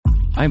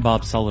I'm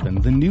Bob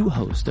Sullivan, the new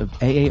host of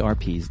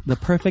AARP's The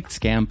Perfect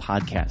Scam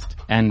podcast.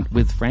 And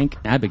with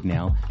Frank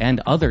Abagnale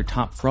and other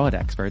top fraud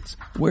experts,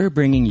 we're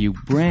bringing you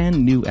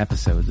brand new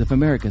episodes of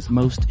America's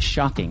most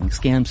shocking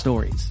scam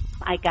stories.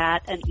 I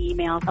got an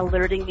email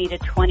alerting me to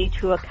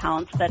 22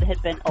 accounts that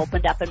had been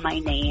opened up in my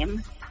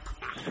name.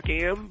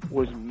 Scam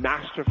was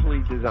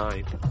masterfully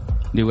designed.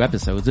 New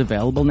episodes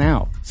available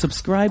now.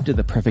 Subscribe to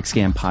the Perfect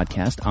Scam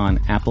podcast on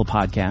Apple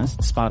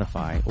Podcasts,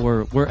 Spotify,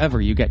 or wherever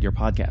you get your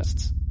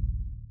podcasts.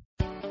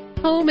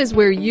 Home is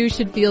where you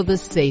should feel the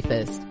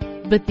safest,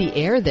 but the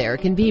air there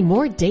can be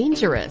more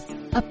dangerous,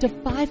 up to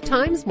 5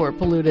 times more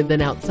polluted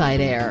than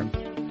outside air.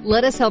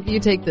 Let us help you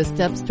take the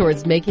steps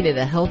towards making it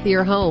a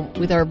healthier home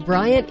with our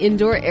Bryant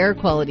Indoor Air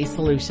Quality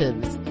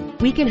Solutions.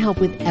 We can help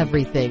with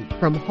everything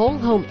from whole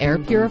home air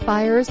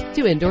purifiers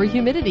to indoor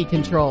humidity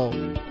control.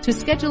 To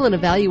schedule an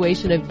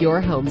evaluation of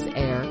your home's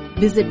air,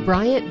 visit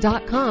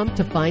Bryant.com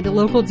to find a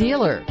local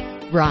dealer.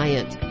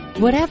 Bryant,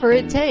 whatever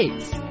it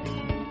takes.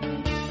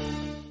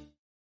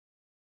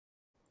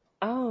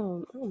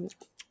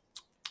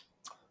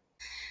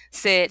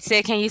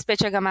 Sid, can you spit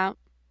your gum out?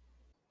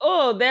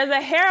 Oh, there's a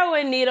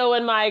heroin needle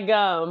in my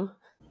gum.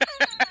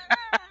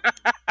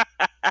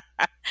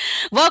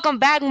 Welcome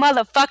back,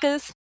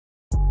 motherfuckers.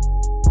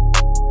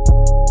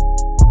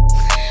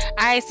 All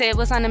right, Sid,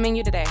 what's on the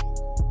menu today?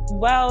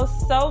 Well,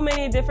 so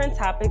many different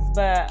topics,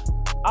 but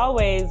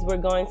always we're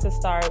going to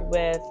start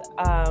with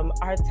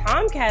our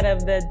Tomcat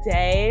of the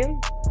day,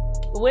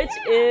 which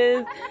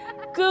is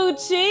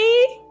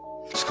Gucci.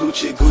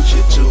 Gucci,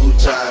 Gucci 2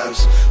 times,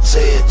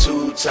 say it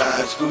 2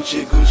 times.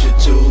 Gucci, Gucci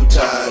 2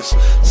 times,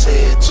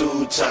 say it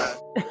 2 times.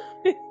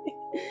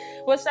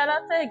 Well, shout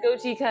out to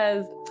Gucci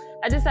because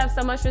I just have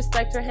so much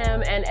respect for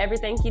him and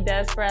everything he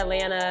does for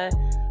Atlanta.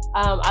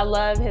 I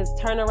love his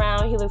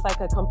turnaround. He looks like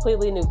a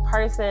completely new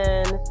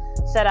person.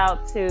 Shout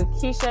out to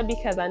Keisha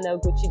because I know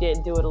Gucci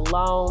didn't do it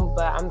alone,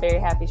 but I'm very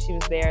happy she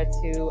was there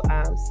to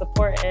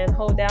support and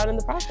hold down in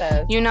the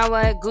process. You know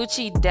what?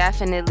 Gucci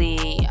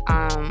definitely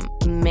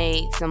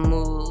made some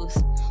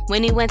moves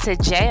when he went to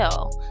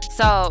jail.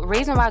 So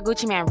reason why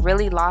Gucci Mane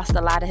really lost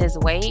a lot of his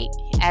weight,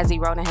 as he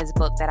wrote in his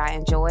book that I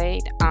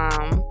enjoyed,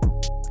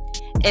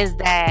 is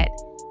that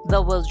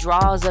the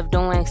withdrawals of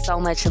doing so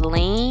much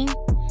lean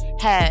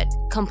had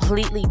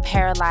completely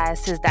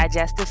paralyzed his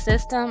digestive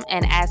system,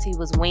 and as he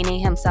was weaning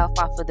himself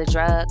off of the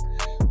drug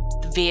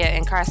via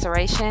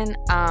incarceration,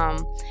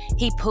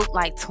 he pooped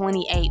like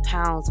 28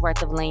 pounds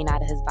worth of lean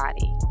out of his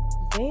body.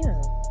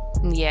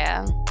 Damn.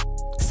 Yeah.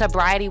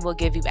 Sobriety will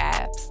give you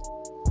abs.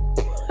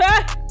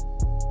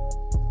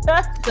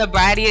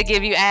 Sobriety will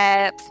give you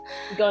abs.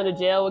 Going to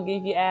jail will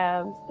give you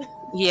abs.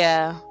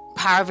 Yeah.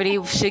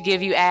 Poverty should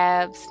give you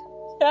abs.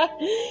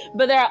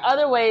 But there are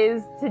other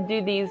ways to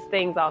do these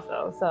things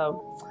also.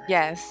 So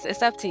yes,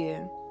 it's up to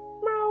you.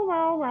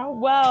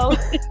 Well,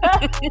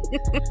 our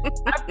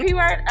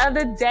keyword of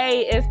the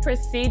day is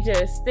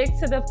procedure. Stick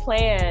to the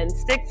plan.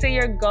 Stick to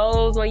your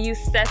goals when you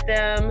set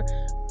them.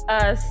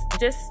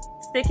 Just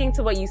sticking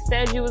to what you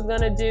said you was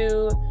going to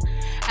do.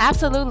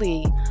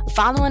 Absolutely.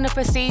 Following the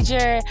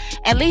procedure,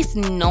 at least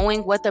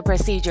knowing what the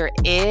procedure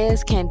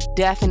is, can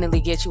definitely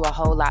get you a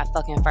whole lot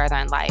fucking further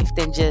in life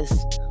than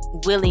just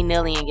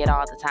willy-nillying it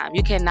all the time.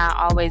 You cannot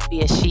always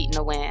be a sheet in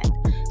the wind.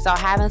 So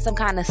having some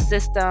kind of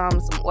system,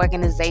 some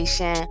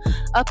organization,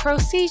 a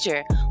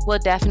procedure will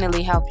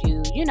definitely help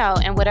you, you know,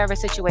 in whatever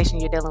situation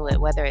you're dealing with,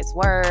 whether it's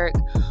work,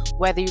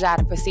 whether you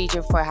got a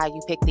procedure for how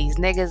you pick these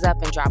niggas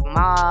up and drop them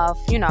off,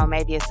 you know,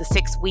 maybe it's a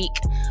 6-week,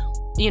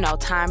 you know,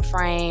 time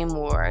frame,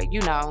 or,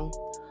 you know,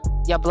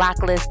 your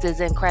block list is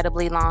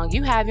incredibly long.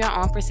 You have your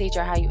own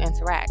procedure how you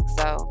interact.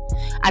 So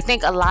I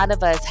think a lot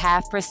of us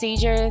have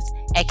procedures,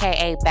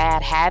 aka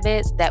bad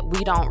habits, that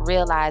we don't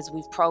realize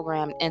we've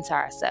programmed into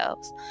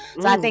ourselves.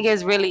 So I think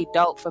it's really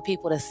dope for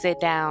people to sit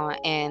down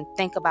and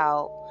think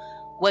about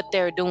what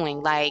they're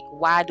doing. Like,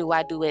 why do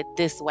I do it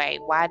this way?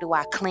 Why do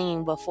I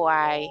clean before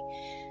I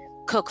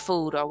cook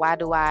food? Or why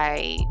do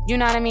I, you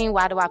know what I mean?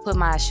 Why do I put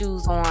my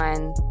shoes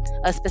on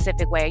a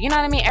specific way? You know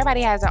what I mean?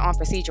 Everybody has their own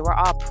procedure. We're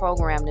all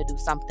programmed to do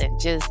something.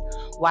 Just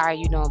why are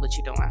you doing what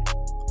you're doing?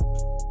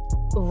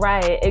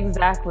 Right,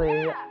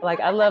 exactly.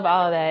 Like, I love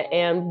all of that.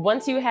 And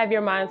once you have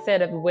your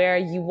mindset of where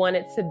you want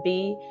it to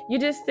be, you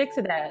just stick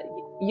to that.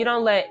 You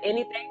don't let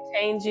anything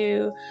change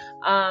you.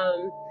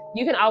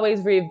 You can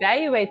always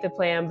reevaluate the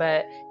plan,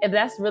 but if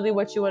that's really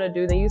what you want to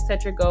do, then you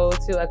set your goal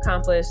to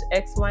accomplish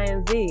X, Y,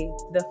 and Z.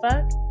 The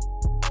fuck?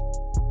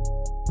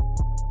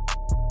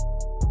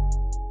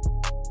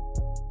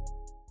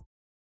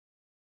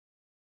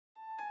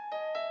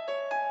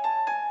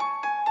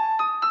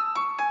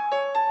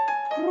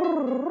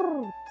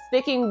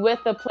 Sticking with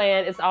the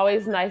plan, it's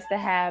always nice to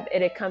have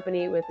it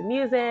accompanied with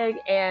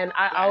music, and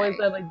I always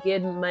love a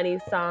Get Money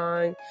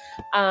song.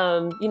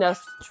 You know,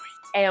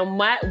 and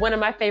one of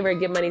my favorite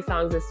Get Money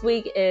songs this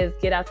week is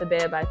Get Out the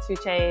Bed by 2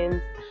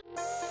 Chainz.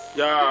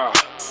 Yeah,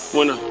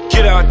 when I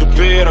get out the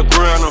bed, I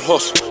grind and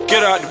hustle.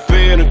 Get out the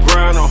bed and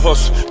grind and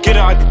hustle. Get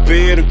out the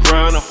bed and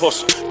grind and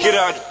hustle. Get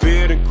out the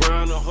bed and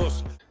grind and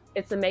hustle.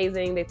 it's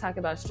amazing. They talk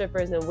about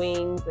strippers and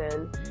wings,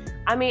 and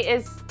I mean,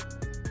 it's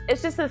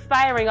just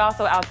inspiring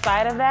also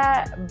outside of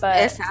that. But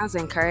it sounds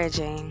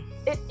encouraging.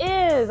 It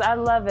is. I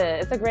love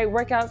it. It's a great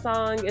workout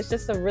song. It's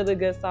just a really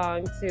good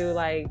song to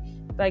like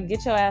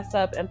get your ass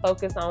up and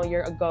focus on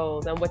your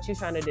goals and what you're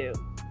trying to do.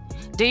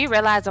 Do you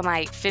realize in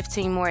like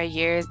 15 more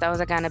years,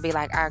 those are going to be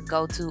like our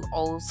go-to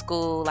old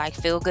school, like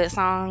feel-good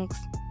songs?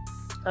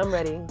 I'm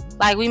ready.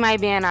 Like we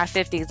might be in our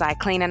 50s, like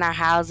cleaning our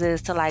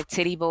houses to like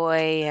Titty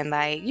Boy and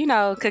like, you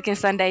know, cooking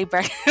Sunday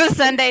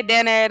Sunday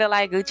dinner to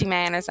like Gucci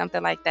Mane or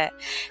something like that.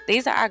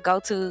 These are our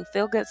go-to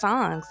feel-good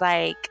songs.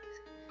 Like,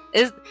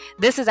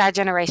 this is our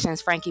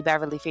generation's Frankie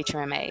Beverly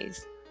featuring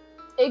Maze.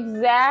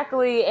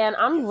 Exactly, and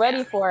I'm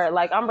ready for it.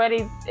 Like I'm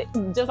ready,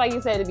 just like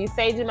you said, to be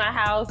sage in my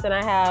house, and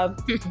I have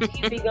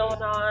TV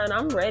going on.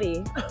 I'm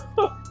ready.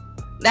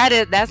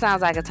 That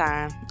sounds like a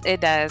time. It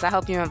does. I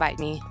hope you invite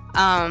me.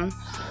 I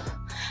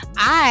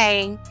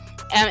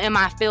am in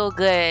my feel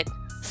good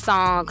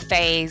song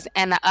phase,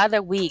 and the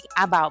other week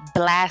I about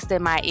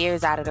blasted my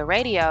ears out of the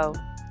radio.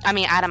 I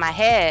mean, out of my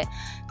head,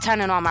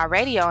 turning on my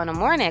radio in the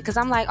morning because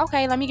I'm like,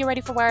 okay, let me get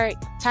ready for work.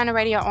 Turn the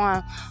radio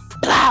on.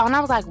 Blah, and I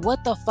was like,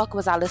 what the fuck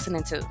was I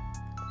listening to?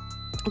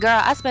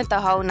 Girl, I spent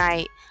the whole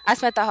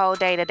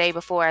day the day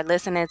before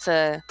listening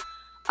to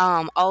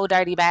Old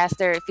Dirty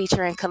Bastard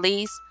featuring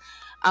Khalees.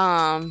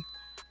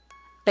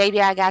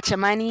 Baby, I Got Your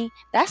Money.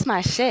 That's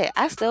my shit.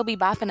 I still be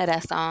bopping to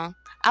that song.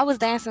 I was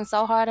dancing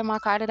so hard in my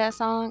car to that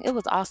song. It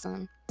was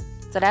awesome.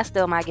 So that's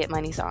still my Get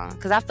Money song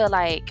because I feel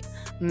like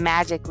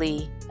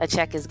magically a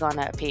check is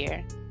gonna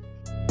appear.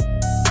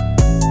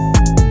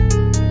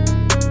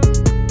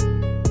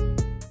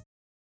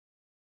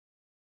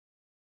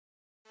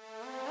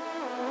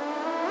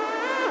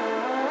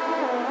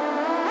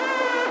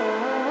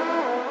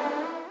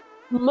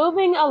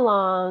 Moving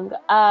along,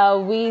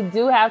 we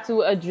do have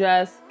to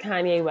address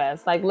Kanye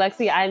West. Like,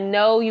 Lexi, I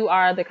know you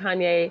are the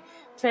Kanye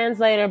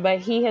translator, but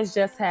he has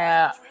just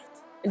had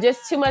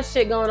just too much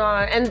shit going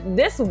on. And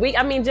this week,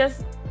 I mean, I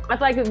feel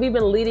like we've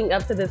been leading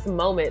up to this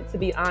moment, to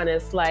be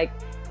honest. Like,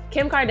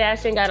 Kim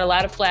Kardashian got a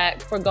lot of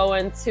flack for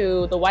going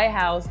to the White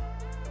House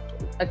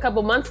a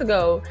couple months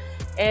ago.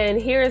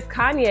 And here's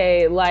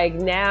Kanye, like,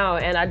 now.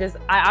 And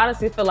I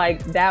honestly feel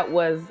like that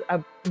was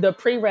the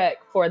prereq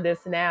for this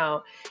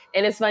now.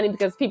 And it's funny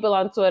because people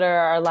on Twitter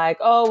are like,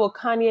 oh, well,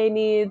 Kanye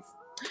needs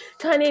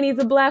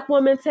a black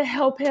woman to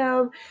help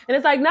him. And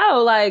it's like,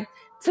 no, like,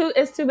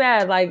 it's too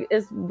bad. Like,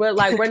 we're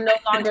no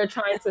longer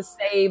trying to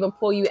save and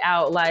pull you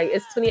out. Like,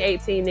 it's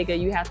 2018, nigga.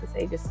 You have to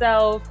save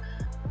yourself.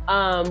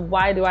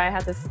 Why do I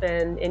have to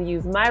spend and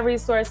use my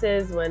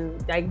resources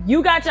when, like,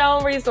 you got your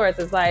own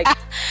resources? Like,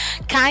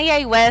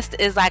 Kanye West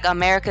is like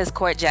America's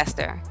court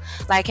jester.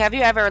 Like, have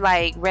you ever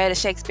like read a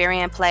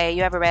Shakespearean play?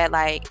 You ever read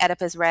like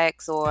Oedipus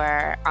Rex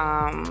or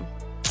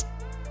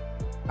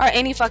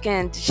any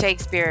fucking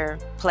Shakespeare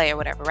play or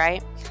whatever,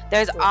 right?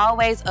 There's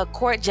always a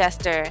court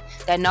jester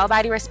that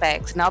nobody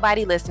respects,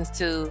 nobody listens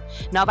to,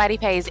 nobody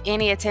pays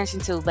any attention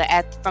to. But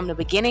from the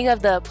beginning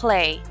of the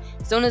play,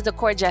 as soon as the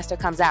court jester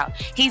comes out,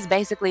 he's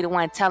basically the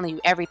one telling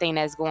you everything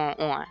that's going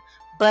on.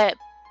 But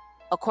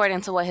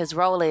according to what his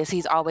role is,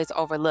 he's always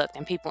overlooked,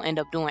 and people end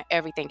up doing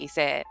everything he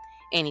said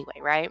anyway,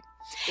 right?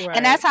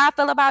 And that's how I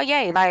feel about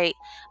Ye. Like,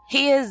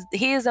 he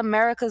is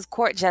America's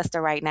court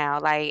jester right now.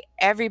 Like,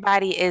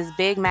 everybody is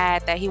big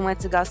mad that he went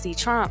to go see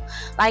Trump.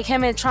 Like,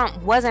 him and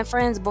Trump wasn't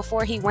friends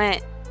before he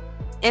went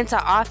into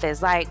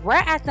office. Like, we're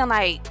acting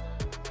like,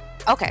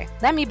 okay,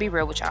 let me be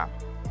real with y'all.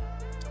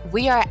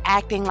 We are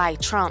acting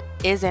like Trump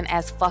isn't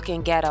as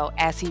fucking ghetto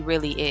as he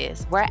really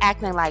is. We're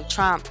acting like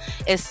Trump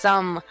is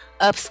some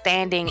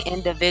upstanding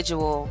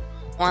individual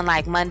on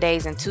like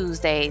Mondays and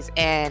Tuesdays,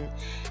 and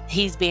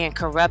he's being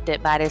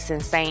corrupted by this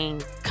insane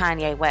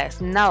Kanye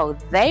West. No,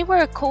 they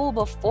were cool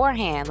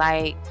beforehand.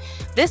 Like,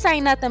 this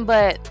ain't nothing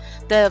but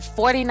the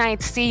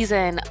 49th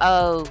season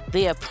of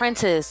The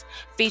Apprentice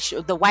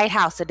feature, the White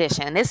House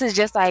edition. This is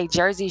just like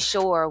Jersey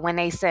Shore when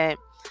they sent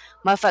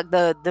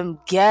the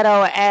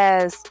ghetto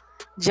ass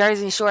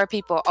Jersey Shore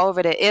people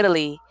over to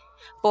Italy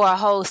for a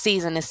whole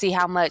season to see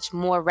how much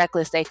more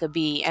reckless they could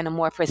be in a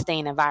more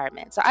pristine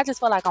environment. So I just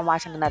feel like I'm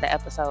watching another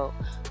episode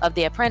of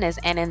The Apprentice,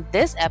 and in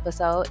this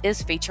episode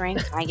is featuring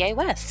Kanye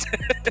West.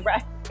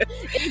 Right.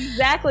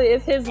 Exactly.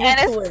 It's his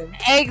influence.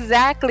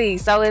 Exactly.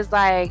 So it's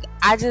like,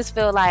 I just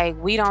feel like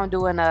we don't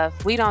do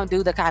enough. We don't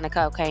do the kind of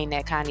cocaine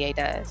that Kanye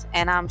does.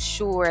 And I'm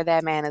sure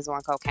that man is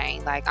on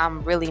cocaine. Like,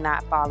 I'm really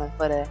not falling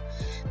for the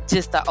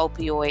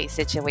opioid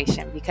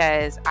situation,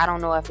 because I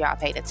don't know if y'all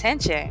paid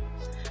attention,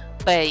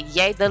 but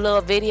Ye, the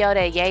little video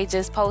that Ye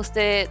just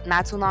posted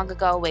not too long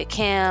ago with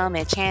Kim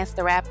and Chance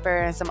the Rapper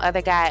and some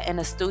other guy in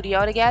the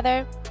studio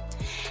together,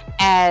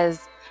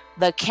 as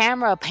the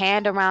camera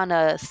panned around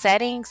the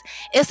settings,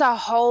 it's a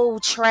whole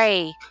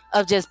tray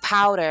of just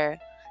powder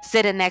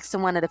sitting next to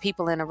one of the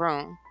people in the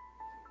room.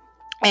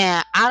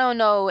 And I don't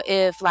know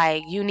if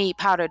like you need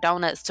powdered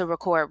donuts to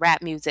record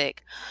rap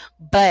music,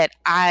 but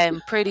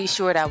I'm pretty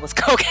sure that was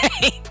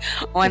cocaine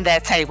on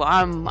that table.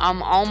 I'm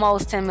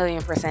almost 10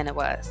 million% it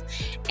was.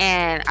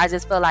 And I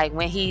just feel like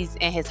when he's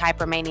in his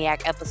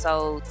hypermaniac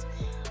episodes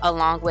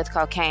along with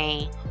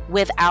cocaine,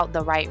 without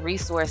the right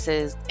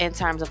resources in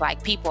terms of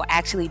like people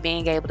actually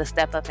being able to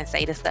step up and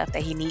say the stuff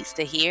that he needs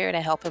to hear to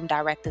help him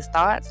direct his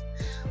thoughts,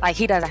 like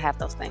he doesn't have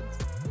those things.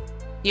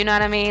 You know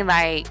what I mean?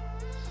 Like,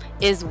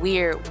 it's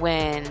weird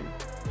when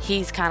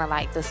he's kind of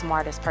like the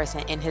smartest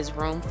person in his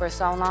room for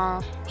so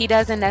long. He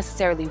doesn't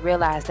necessarily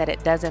realize that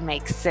it doesn't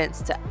make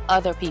sense to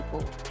other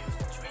people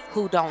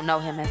who don't know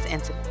him as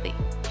intimately.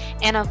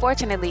 And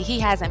unfortunately, he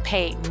hasn't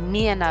paid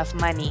me enough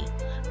money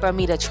for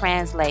me to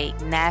translate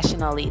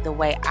nationally the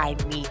way I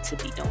need to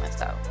be doing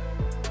so.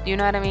 You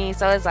know what I mean?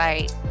 So it's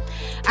like,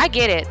 I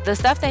get it. The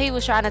stuff that he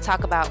was trying to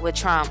talk about with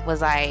Trump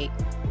was like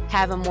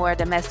having more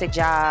domestic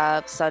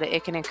jobs so that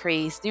it can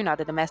increase, you know,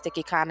 the domestic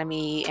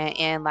economy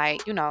and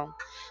like, you know,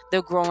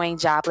 the growing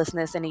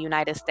joblessness in the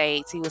United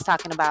States. He was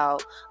talking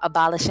about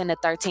abolishing the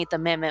 13th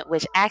Amendment,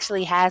 which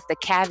actually has the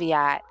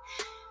caveat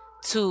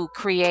to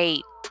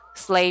create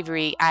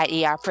slavery,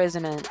 i.e. our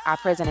prison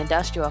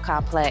industrial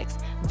complex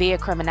via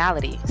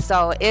criminality.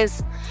 So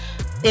is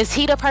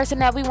he the person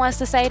that we wants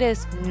to say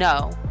this?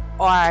 No.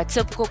 Are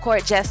typical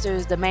court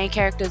jesters the main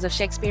characters of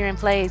Shakespearean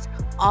plays?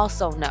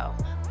 Also no.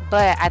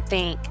 But I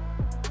think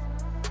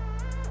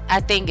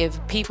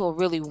if people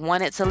really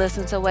wanted to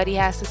listen to what he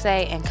has to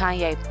say, and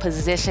Kanye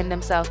positioned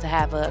himself to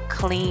have a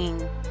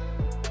clean,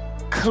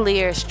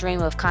 clear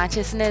stream of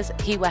consciousness,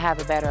 he would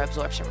have a better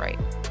absorption rate.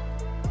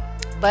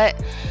 But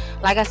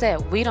like I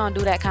said, we don't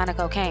do that kind of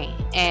cocaine.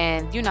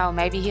 And, you know,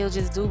 maybe he'll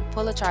just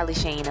pull a Charlie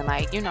Sheen and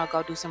like, you know,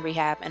 go do some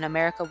rehab, and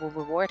America will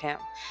reward him.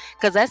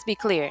 Because let's be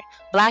clear,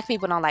 black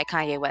people don't like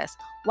Kanye West.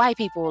 White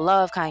people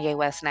love Kanye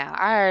West now.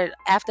 I heard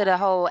after the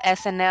whole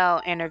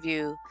SNL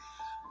interview,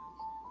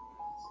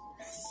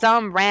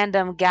 some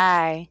random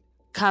guy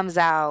comes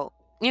out.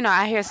 You know,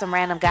 I hear some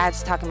random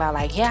guys talking about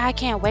like, yeah, I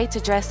can't wait to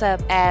dress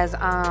up as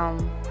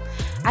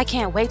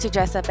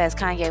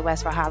Kanye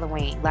West for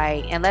Halloween.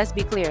 Like, and let's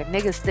be clear,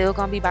 niggas still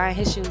gonna be buying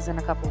his shoes in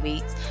a couple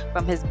weeks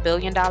from his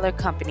billion-dollar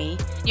company.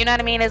 You know what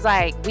I mean? It's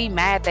like, we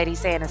mad that he's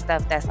saying the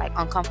stuff that's like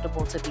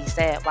uncomfortable to be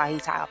said while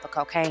he's high off of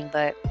cocaine,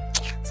 but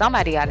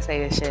somebody gotta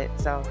say this shit.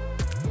 So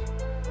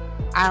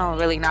I don't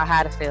really know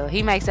how to feel.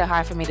 He makes it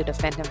hard for me to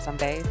defend him some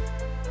days.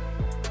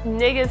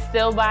 Niggas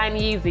still buying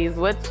Yeezys,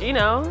 which, you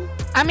know.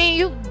 I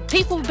mean,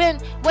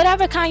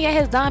 whatever Kanye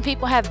has done,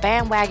 people have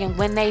bandwagon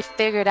when they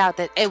figured out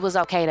that it was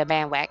okay to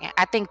bandwagon.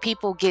 I think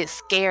people get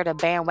scared of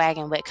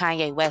bandwagon with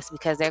Kanye West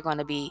because they're going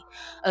to be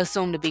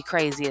assumed to be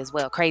crazy as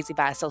well. Crazy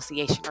by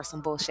association or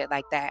some bullshit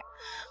like that.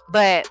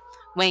 But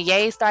when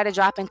Ye started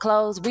dropping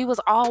clothes, we was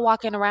all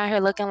walking around here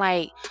looking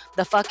like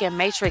the fucking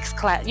Matrix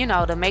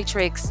the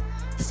Matrix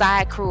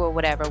side crew or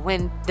whatever.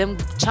 When them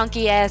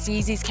chunky ass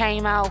Yeezys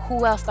came out,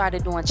 who else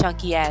started doing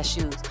chunky ass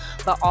shoes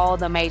but all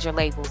the major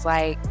labels?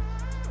 Like,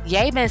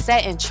 Ye been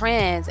setting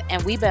trends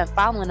and we've been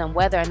following them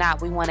whether or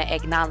not we want to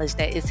acknowledge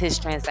that it's his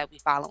trends that we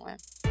following.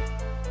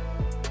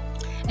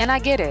 And I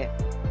get it.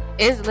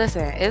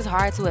 It's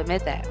hard to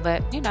admit that,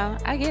 but you know,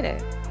 I get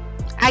it.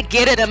 I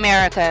get it,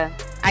 America.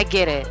 I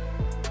get it.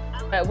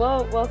 But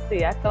we'll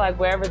see. I feel like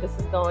wherever this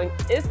is going,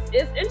 it's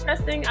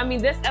interesting. I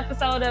mean, this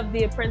episode of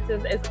The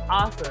Apprentice is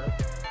awesome.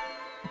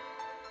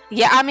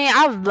 Yeah, I mean,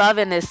 I'm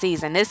loving this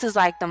season. This is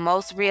like the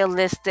most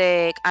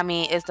realistic. I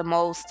mean, it's the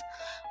most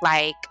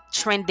like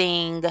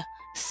trending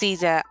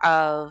season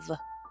of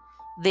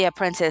The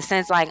Apprentice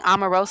since like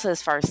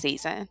Omarosa's first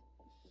season.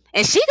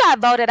 And she got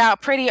voted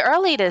out pretty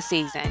early this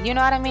season. You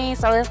know what I mean?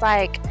 So it's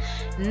like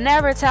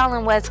never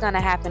telling what's going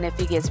to happen if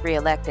he gets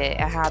reelected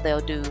and how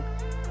they'll do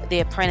The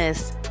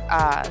Apprentice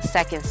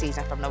second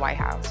season from the White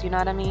House. You know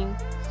what I mean?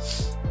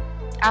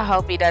 I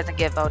hope he doesn't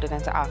get voted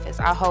into office.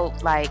 I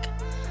hope like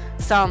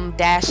some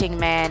dashing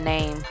man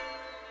named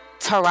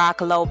Barack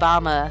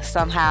Obama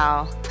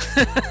somehow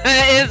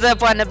is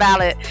up on the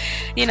ballot.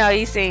 You know,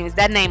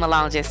 that name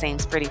alone just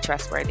seems pretty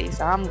trustworthy.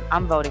 So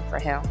I'm voting for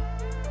him.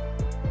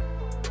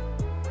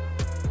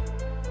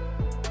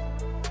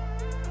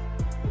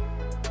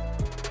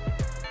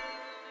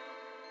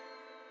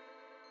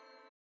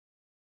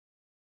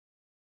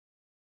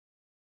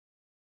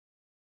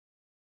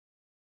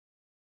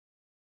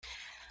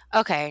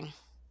 Okay.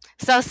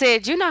 So,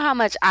 Sid, you know how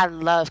much I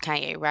love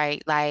Kanye,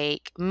 right?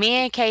 Like, me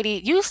and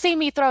Katie, you see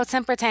me throw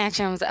temper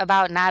tantrums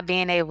about not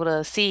being able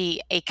to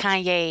see a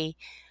Kanye.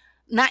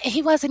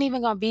 He wasn't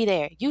even going to be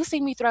there. You see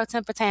me throw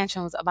temper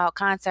tantrums about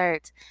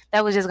concerts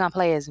that was just going to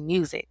play his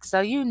music. So,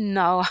 you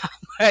know how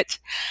much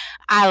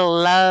I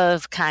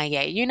love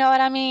Kanye. You know what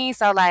I mean?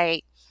 So,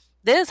 like,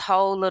 this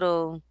whole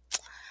little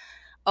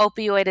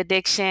opioid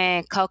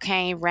addiction,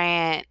 cocaine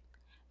rant,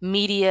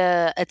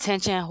 media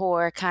attention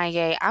whore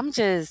Kanye,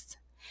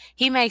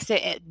 he makes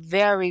it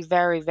very,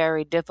 very,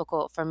 very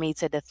difficult for me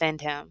to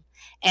defend him.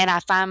 And I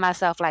find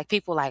myself like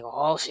people like,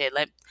 oh shit,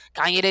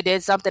 Kanye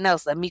did something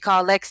else. Let me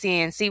call Lexi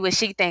and see what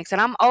she thinks. And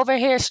I'm over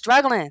here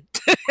struggling.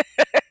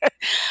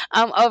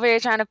 I'm over here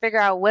trying to figure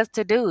out what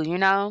to do, you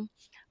know?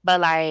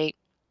 But like,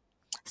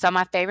 so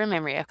my favorite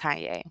memory of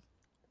Kanye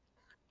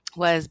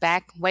was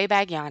back way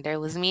back yonder. It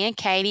was me and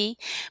Katie,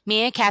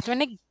 me and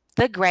Catherine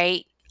the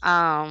Great.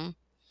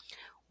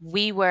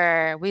 We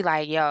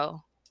like,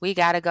 yo, we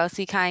gotta go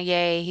see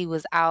Kanye. He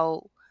was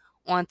out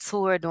on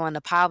tour doing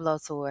the Pablo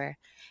tour.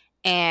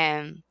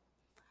 And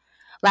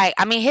like,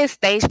 I mean, his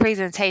stage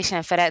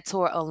presentation for that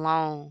tour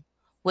alone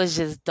was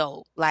just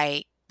dope.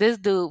 Like, this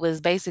dude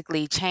was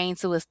basically chained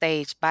to a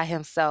stage by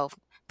himself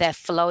that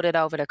floated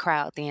over the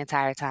crowd the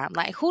entire time.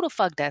 Like, who the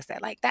fuck does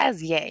that? Like,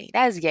 that's yay.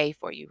 That's yay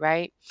for you,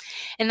 right?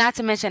 And not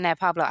to mention that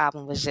Pablo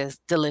album was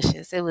just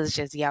delicious. It was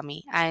just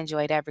yummy. I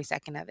enjoyed every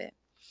second of it.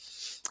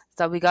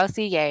 So we go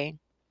see Ye.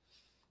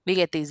 We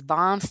get these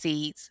bomb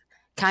seats.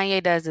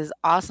 Kanye does this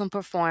awesome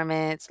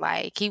performance.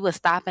 Like, he was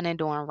stopping and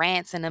doing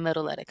rants in the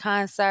middle of the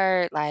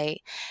concert.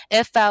 Like,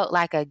 it felt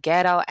like a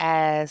ghetto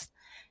ass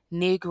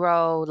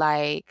Negro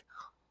like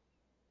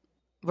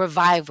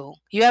revival.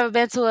 You ever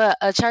been to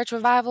a church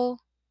revival,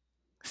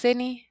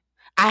 Sydney?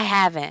 I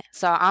haven't.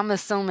 So I'm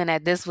assuming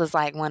that this was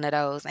like one of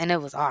those, and it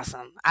was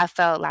awesome. I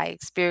felt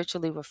like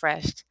spiritually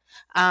refreshed.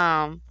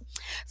 Um,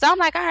 so I'm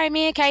like, all right,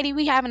 me and Katie,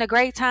 we having a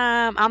great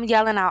time. I'm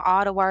yelling out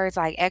all the words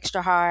like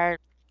extra hard.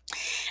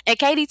 And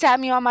Katie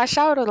tapped me on my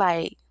shoulder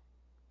like,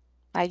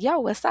 yo,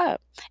 what's up?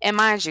 And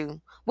mind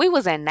you, we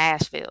was in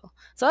Nashville.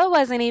 So it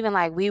wasn't even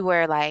like we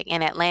were like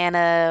in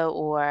Atlanta,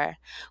 or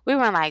we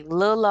were in like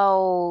little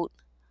old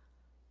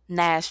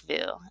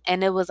Nashville.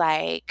 And it was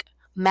like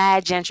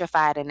mad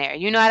gentrified in there.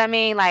 You know what I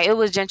mean? Like, it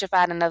was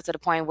gentrified enough to the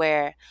point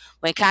where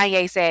when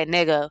Kanye said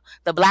nigga,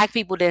 the black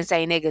people didn't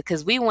say nigga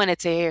because we wanted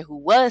to hear who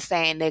was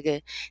saying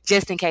nigga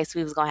just in case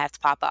we was gonna have to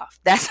pop off.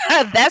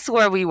 That's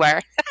where we were.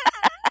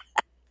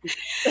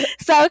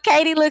 So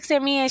Katie looks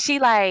at me and she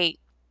like,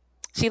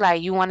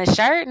 you want a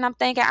shirt? And I'm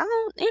thinking, I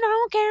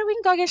don't care. We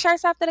can go get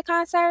shirts after the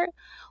concert.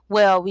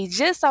 Well, we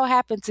just so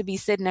happened to be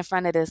sitting in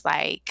front of this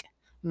like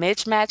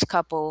mismatched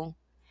couple.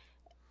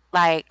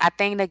 Like, I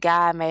think the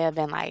guy may have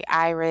been like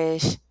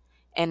Irish,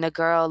 and the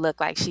girl looked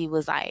like she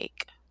was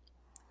like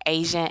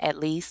Asian at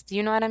least.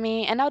 You know what I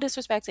mean? And no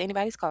disrespect to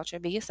anybody's culture,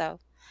 be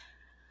yourself.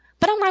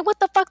 But I'm like,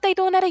 what the fuck they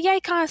doing at a Ye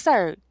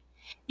concert?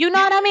 You know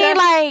what I mean?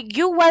 Like,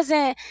 you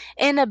wasn't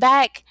in the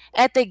back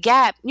at the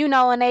Gap,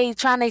 and they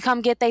trying to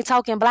come get they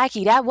token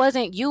blackie. That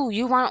wasn't you.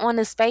 You weren't on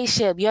the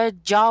spaceship. Your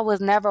jaw was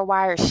never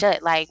wired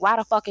shut. Like, why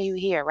the fuck are you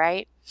here,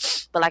 right?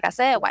 But like I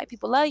said, white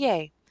people love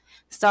Ye.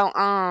 So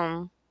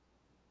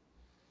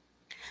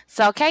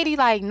so Katie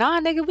like,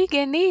 nah, nigga, we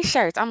getting these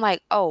shirts. I'm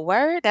like, oh,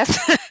 word? That's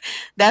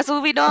that's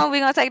what we doing.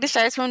 We gonna take the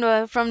shirts from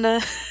the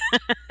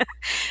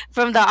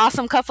from the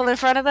awesome couple in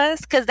front of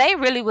us, because they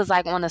really was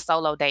like on a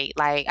solo date.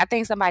 Like, I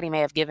think somebody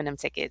may have given them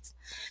tickets.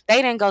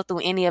 They didn't go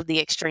through any of the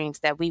extremes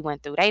that we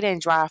went through. They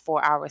didn't drive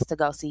 4 hours to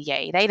go see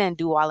Ye. They didn't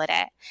do all of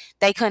that.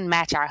 They couldn't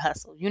match our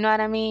hustle. You know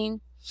what I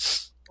mean?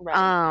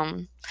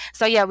 Right.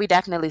 So yeah, we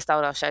definitely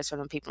stole those shirts from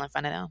the people in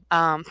front of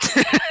them.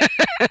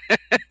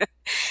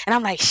 And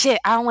I'm like, shit,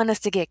 I don't want us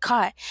to get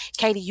caught.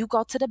 Katie, you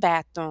go to the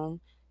bathroom.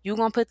 You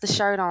gonna put the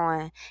shirt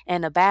on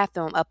in the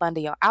bathroom up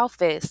under your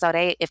outfit, so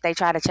if they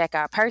try to check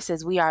our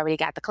purses, we already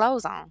got the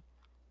clothes on.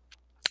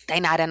 They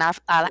not in our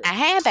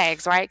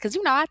handbags, right? Because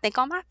I think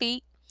on my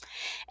feet.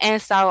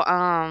 And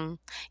so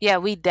yeah,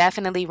 we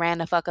definitely ran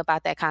the fuck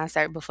about that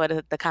concert before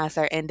the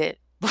concert ended.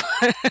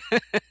 Before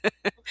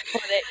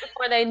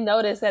they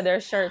noticed that their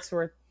shirts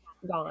were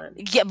gone.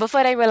 Yeah,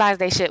 before they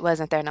realized their shit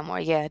wasn't there no more.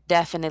 Yeah,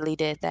 definitely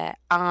did that.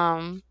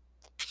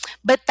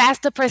 But that's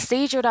the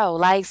procedure though.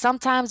 Like,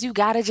 sometimes you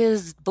gotta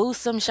just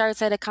boost some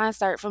shirts at a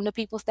concert from the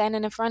people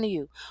standing in front of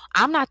you.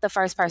 I'm not the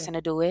first person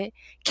to do it.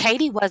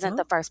 Katie wasn't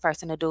the first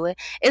person to do it.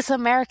 It's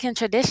American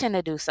tradition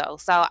to do so.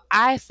 So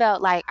I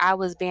felt like I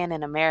was being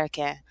an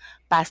American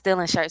by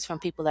stealing shirts from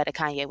people at a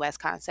Kanye West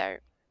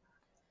concert.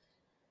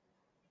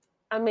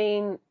 I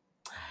mean,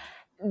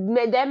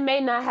 that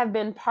may not have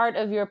been part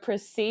of your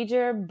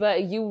procedure,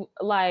 but you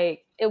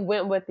like it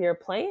went with your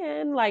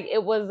plan. Like,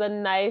 it was a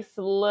nice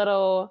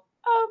little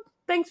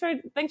thanks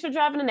for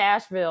driving to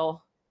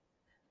Nashville.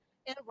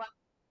 It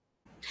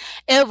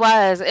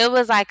was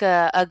like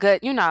a good,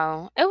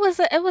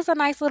 it was a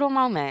nice little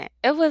moment.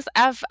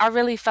 I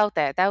really felt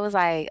that was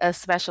like a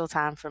special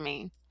time for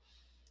me.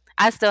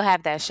 I still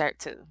have that shirt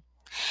too.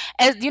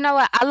 As you know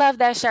what, I love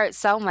that shirt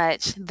so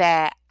much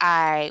that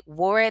I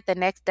wore it the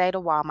next day to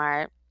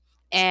Walmart.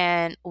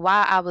 And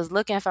while I was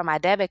looking for my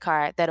debit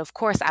card, that of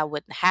course I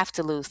would have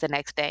to lose the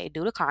next day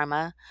due to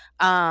karma,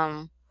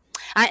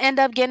 I end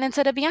up getting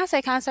into the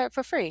Beyonce concert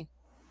for free.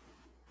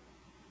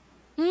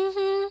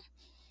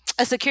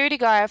 A security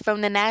guard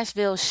from the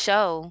Nashville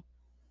show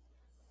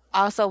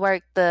also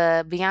worked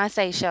the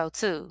Beyonce show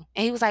too.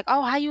 And he was like,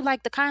 "Oh, how you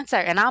like the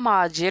concert?" And I'm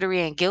all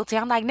jittery and guilty.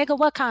 I'm like, "Nigga,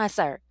 what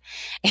concert?"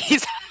 And he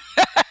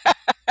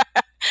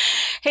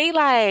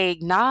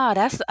like, "Nah,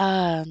 that's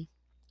what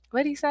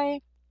did he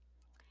say?"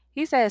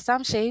 He said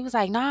some shit. He was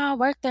like, "Nah, I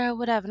worked there or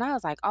whatever." And I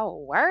was like, "Oh,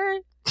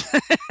 word?"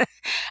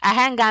 I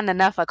hadn't gotten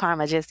enough of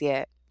karma just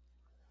yet.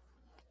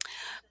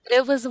 But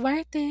it was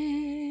worth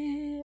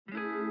it.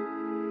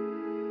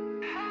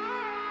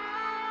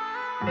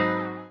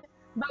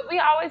 But we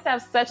always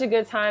have such a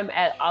good time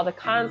at all the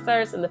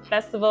concerts and the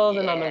festivals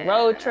and on the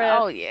road trips.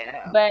 Oh,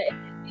 yeah. But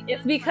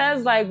it's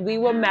because, like, we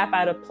will map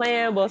out a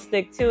plan. We'll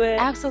stick to it.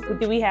 Absolutely.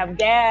 Do we have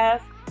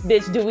gas?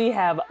 Bitch, do we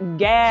have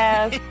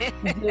gas?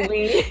 Do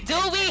we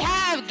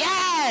have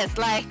gas?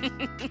 Like,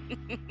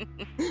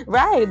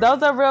 right.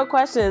 Those are real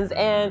questions.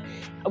 And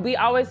we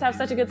always have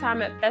such a good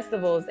time at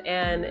festivals.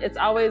 And it's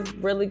always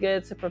really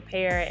good to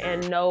prepare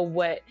and know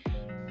what...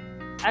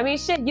 I mean,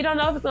 shit, you don't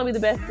know if it's going to be the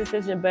best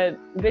decision, but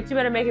bitch, you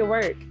better make it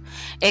work.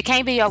 It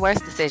can't be your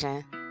worst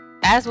decision.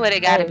 That's what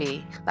it got to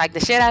be. Like, the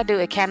shit I do,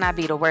 it cannot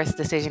be the worst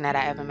decision that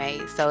I ever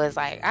made. So it's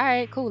like, all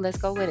right, cool, let's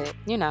go with it.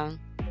 You know,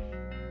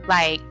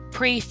 like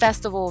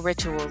pre-festival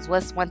rituals.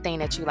 What's one thing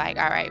that you like?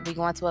 All right, we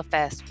going to a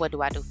fest. What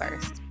do I do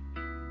first?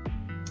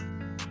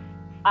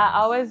 I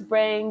always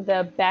bring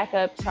the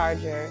backup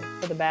charger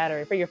for the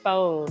battery, for your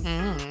phone.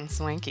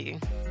 Swanky.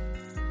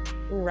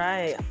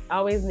 Right. I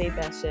always need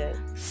that shit.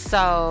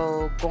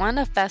 So going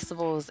to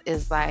festivals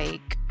is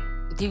like,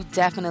 you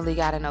definitely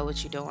got to know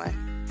what you're doing.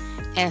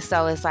 And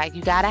so it's like,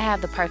 you got to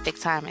have the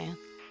perfect timing.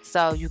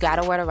 So you got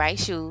to wear the right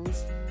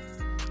shoes.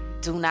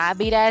 Do not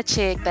be that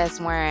chick that's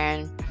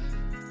wearing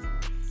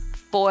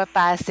 4,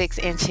 5,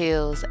 6-inch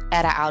heels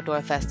at an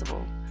outdoor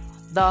festival.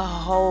 The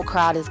whole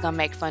crowd is going to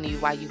make fun of you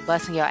while you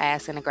busting your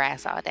ass in the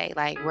grass all day.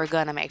 Like, we're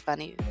going to make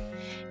fun of you.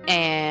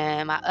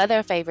 And my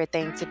other favorite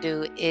thing to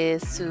do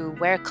is to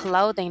wear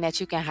clothing that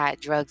you can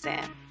hide drugs in.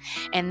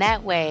 And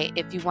that way,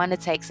 if you want to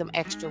take some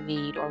extra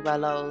weed or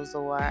Rellos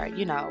or,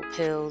 you know,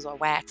 pills or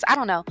wax, I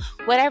don't know,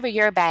 whatever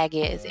your bag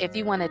is, if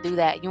you want to do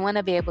that, you want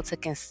to be able to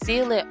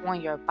conceal it on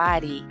your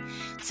body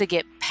to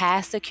get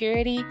past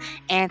security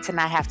and to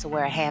not have to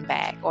wear a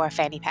handbag or a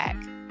fanny pack.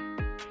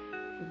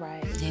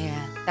 Right.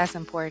 Yeah, that's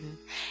important.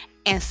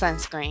 And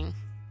sunscreen.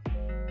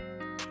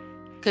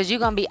 Because you're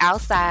going to be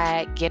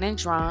outside getting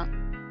drunk,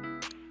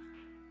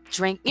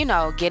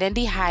 getting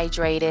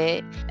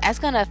dehydrated. That's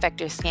going to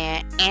affect your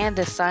skin. And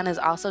the sun is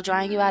also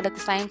drying you out at the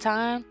same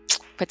time.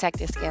 Protect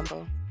your skin,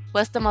 boo.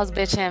 What's the most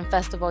bitchin'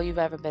 festival you've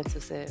ever been to,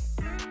 Sid?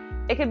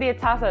 It could be a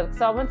toss-up.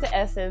 So I went to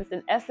Essence,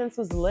 and Essence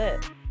was lit.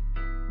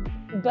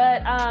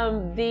 But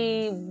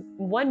the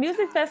One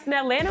Music Fest in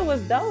Atlanta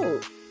was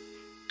dope.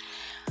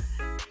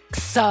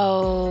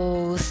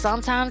 So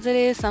sometimes it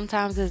is,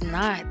 sometimes it's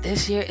not.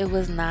 This year it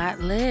was not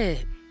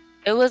lit.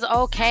 It was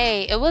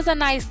okay. It was a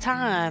nice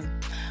time.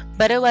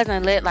 But it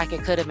wasn't lit like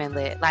it could have been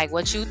lit. Like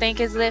what you think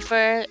is lit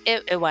for,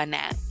 it wasn't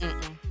that.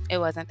 It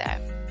wasn't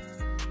that.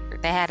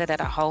 They had it at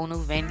a whole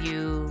new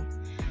venue.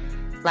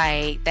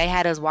 Like, they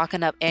had us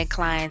walking up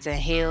inclines and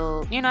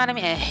hills, you know what I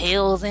mean? And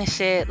hills and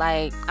shit.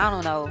 Like, I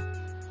don't know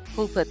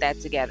who put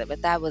that together,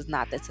 but that was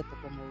not the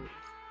typical move.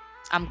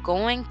 I'm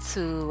going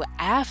to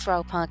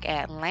Afropunk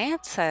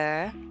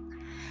Atlanta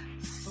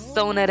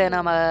sooner than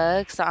a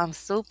mug, so I'm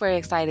super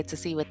excited to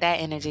see what that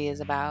energy is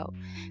about.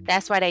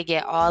 That's where they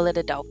get all of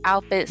the dope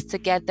outfits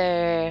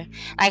together.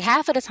 Like,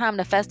 half of the time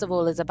the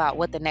festival is about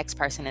what the next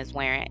person is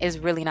wearing. It's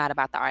really not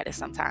about the artist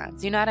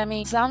sometimes, you know what I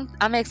mean? So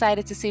I'm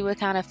excited to see what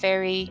kind of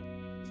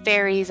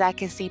fairies I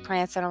can see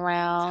prancing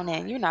around,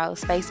 and, you know,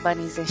 space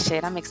bunnies and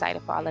shit. I'm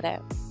excited for all of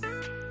that.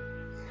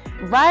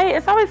 Right?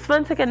 It's always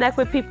fun to connect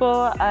with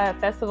people at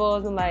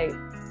festivals and, like,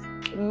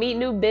 meet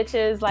new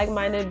bitches,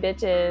 like-minded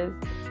bitches.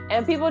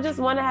 And people just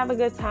want to have a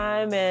good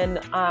time, and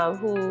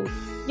who,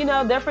 you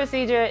know, their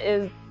procedure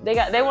is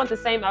they want the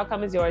same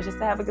outcome as yours, just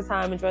to have a good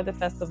time, enjoy the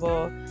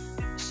festival,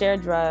 share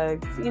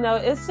drugs. You know,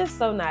 it's just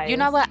so nice. You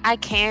know what? I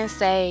can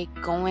say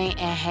going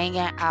and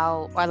hanging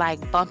out or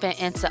like bumping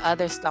into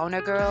other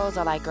stoner girls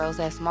or like girls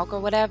that smoke or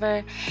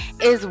whatever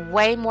is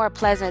way more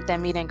pleasant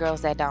than meeting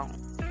girls that don't.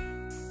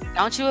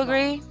 Don't you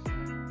agree?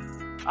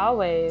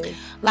 Always.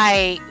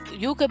 Like,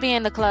 you could be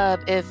in the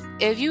club if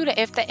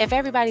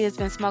everybody has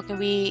been smoking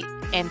weed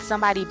and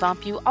somebody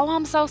bump you. Oh,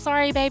 I'm so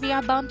sorry, baby,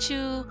 I bumped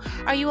you.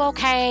 Are you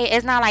okay?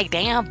 It's not like,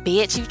 damn,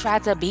 bitch, you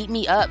tried to beat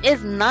me up.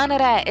 It's none of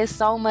that. It's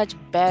so much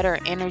better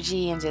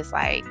energy and just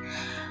like,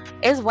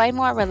 it's way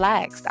more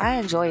relaxed. I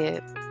enjoy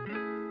it.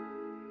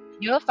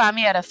 You'll find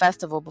me at a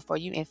festival before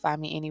you can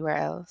find me anywhere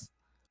else.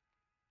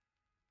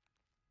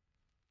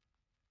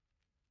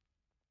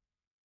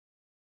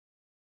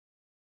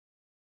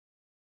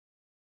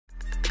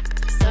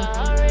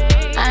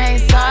 I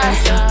ain't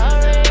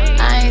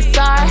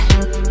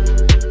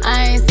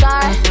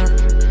sorry,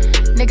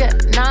 nigga,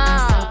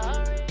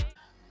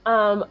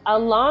 nah.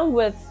 Along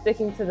with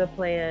sticking to the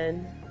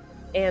plan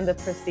and the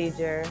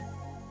procedure,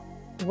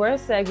 we're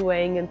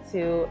segueing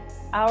into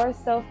our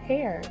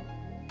self-care.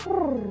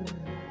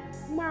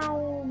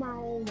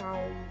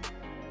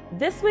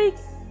 This week,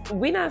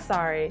 we not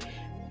sorry.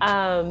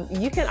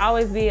 You can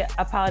always be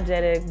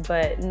apologetic,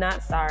 but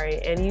not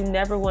sorry, and you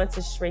never want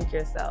to shrink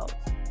yourself.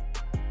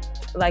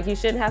 Like, you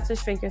shouldn't have to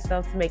shrink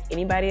yourself to make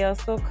anybody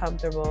else feel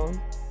comfortable.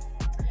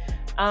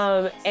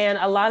 And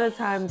a lot of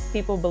times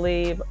people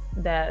believe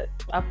that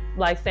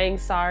like saying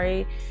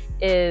sorry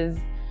is,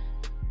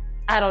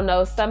 I don't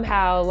know,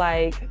 somehow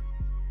like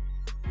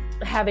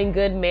having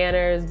good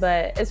manners,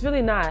 but it's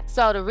really not.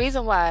 So the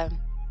reason why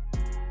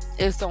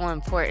it's so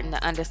important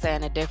to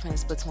understand the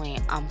difference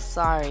between I'm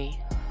sorry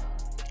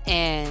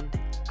and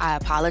I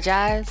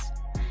apologize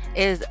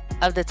is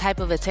of the type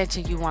of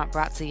attention you want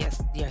brought to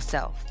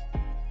yourself.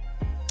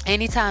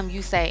 Anytime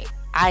you say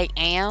I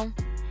am,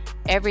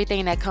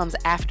 everything that comes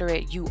after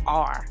it, you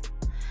are.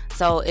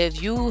 So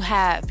if you're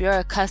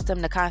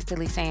accustomed to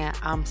constantly saying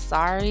I'm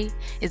sorry,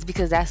 it's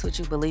because that's what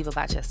you believe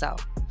about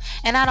yourself.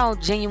 And I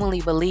don't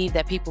genuinely believe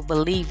that people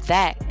believe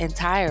that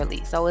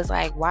entirely. So it's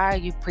like, why are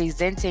you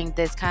presenting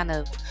this kind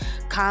of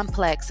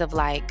complex of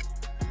like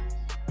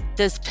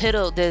this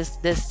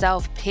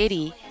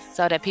self-pity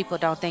so that people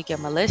don't think you're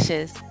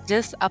malicious?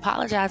 Just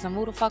apologize and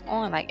move the fuck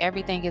on. Like,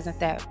 everything isn't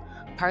that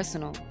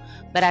personal.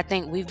 But I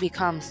think we've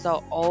become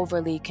so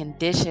overly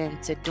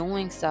conditioned to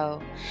doing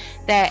so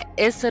that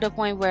it's to the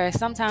point where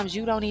sometimes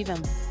you don't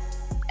even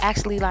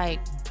actually like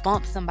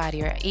bump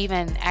somebody or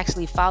even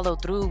actually follow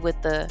through with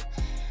the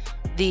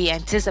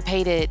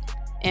anticipated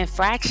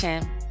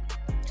infraction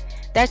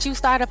that you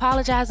start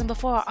apologizing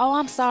before. Oh,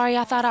 I'm sorry,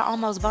 I thought I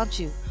almost bumped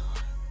you.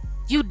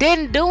 You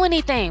didn't do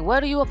anything.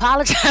 What are you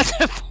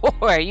apologizing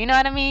for? You know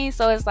what I mean?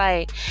 So it's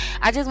like,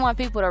 I just want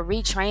people to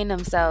retrain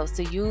themselves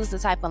to use the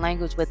type of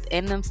language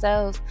within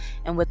themselves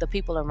and with the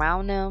people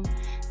around them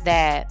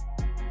that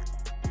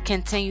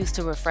continues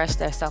to refresh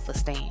their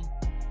self-esteem.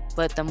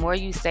 But the more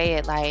you say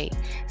it, like,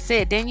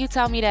 Sid, didn't you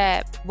tell me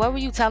that? What were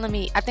you telling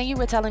me? I think you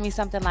were telling me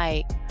something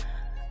like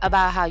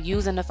about how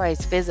using the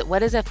phrase what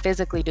does it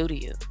physically do to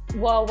you?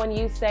 Well, when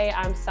you say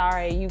I'm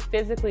sorry, you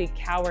physically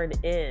cowered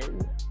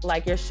in.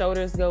 Like, your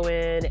shoulders go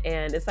in,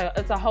 and it's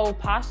a whole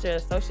posture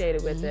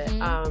associated with it.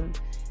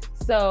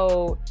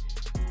 So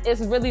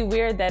it's really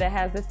weird that it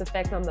has this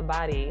effect on the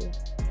body.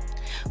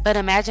 But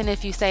imagine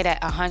if you say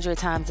that 100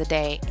 times a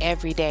day,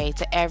 every day,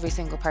 to every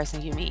single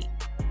person you meet.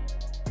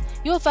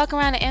 You'll fuck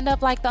around and end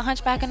up like the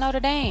Hunchback of Notre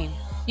Dame.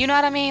 You know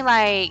what I mean?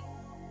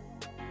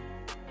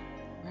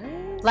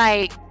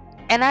 Like,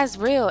 and that's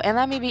real. And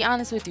let me be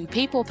honest with you.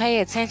 People pay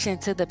attention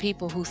to the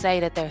people who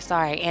say that they're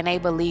sorry, and they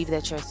believe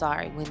that you're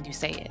sorry when you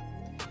say it.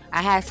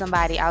 I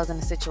was in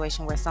a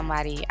situation where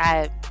somebody,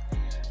 I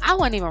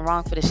wasn't even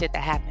wrong for the shit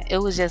that happened. It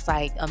was just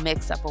like a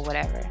mix-up or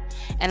whatever.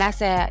 And I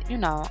said,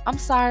 I'm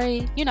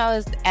sorry,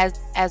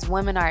 as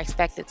women are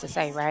expected to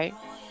say, right?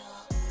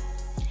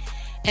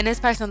 And this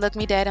person looked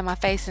me dead in my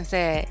face and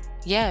said,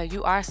 yeah,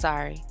 you are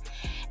sorry.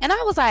 And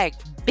I was like,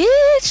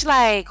 bitch,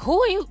 like, who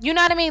are you? You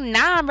know what I mean?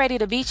 Now I'm ready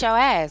to beat your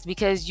ass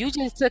because you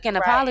just took an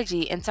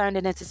apology and turned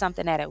it into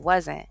something that it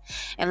wasn't.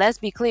 And let's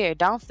be clear,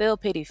 don't feel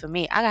pity for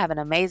me. I have an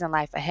amazing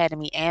life ahead of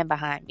me and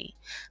behind me.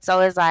 So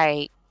it's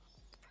like,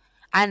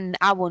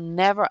 I will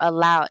never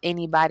allow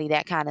anybody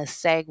that kind of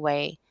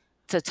segue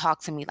to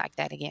talk to me like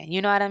that again.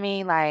 You know what I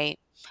mean? Like,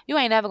 you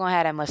ain't never gonna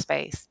have that much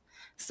space.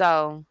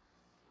 So,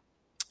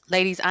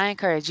 ladies, I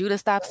encourage you to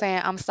stop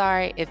saying I'm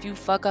sorry. If you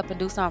fuck up and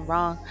do something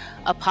wrong,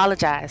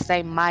 apologize.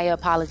 Say my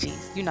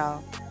apologies.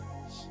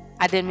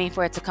 I didn't mean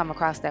for it to come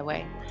across that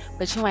way.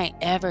 But you ain't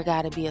ever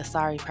got to be a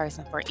sorry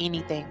person for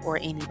anything or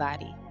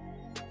anybody.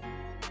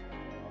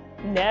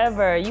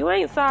 Never. You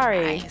ain't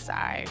sorry. I ain't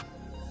sorry.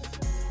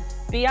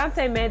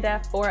 Beyonce made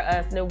that for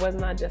us, and it was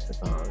not just a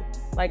song.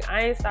 Like,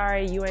 I ain't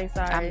sorry, you ain't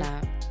sorry. I'm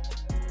not.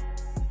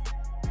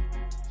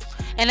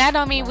 And that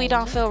don't mean we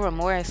don't feel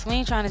remorse. We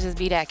ain't trying to just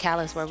be that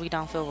callous where we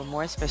don't feel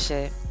remorse for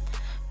shit.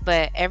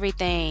 But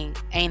everything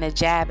ain't a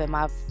jab at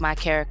my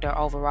character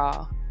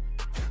overall.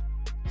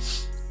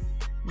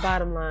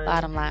 Bottom line.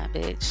 Bottom line,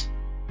 bitch.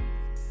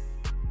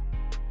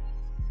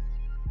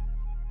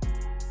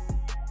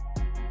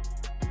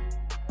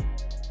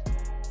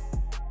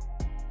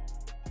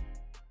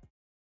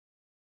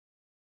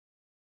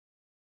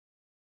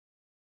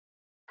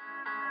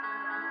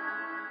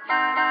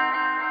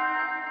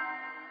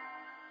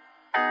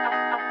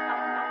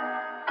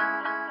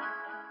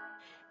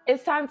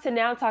 It's time to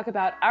now talk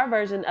about our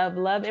version of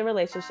love and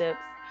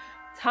relationships,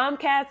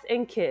 tomcats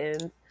and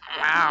kittens.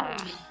 Wow.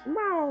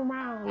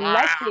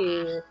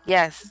 Lexi.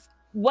 Yes.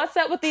 What's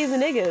up with these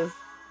niggas?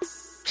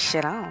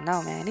 Shit, I don't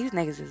know, man. These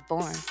niggas is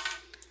boring.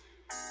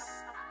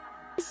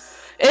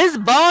 It's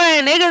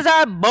boring. Niggas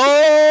are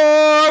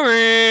boring.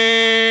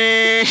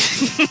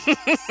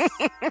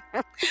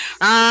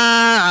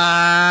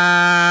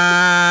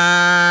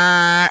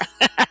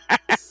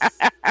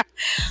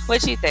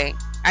 What you think?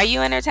 Are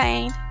you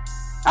entertained?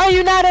 Are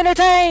you not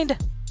entertained?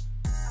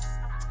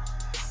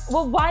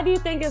 Well, why do you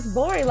think it's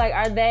boring?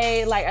 Are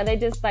they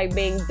just like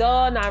being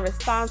dull,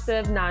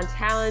 non-responsive,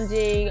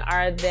 non-challenging?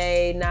 Are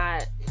they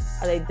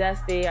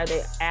dusty? Are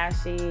they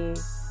ashy?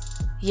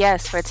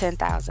 Yes, for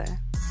 10,000.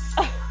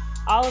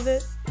 All of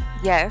it?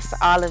 Yes,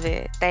 all of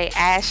it. They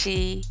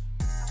ashy.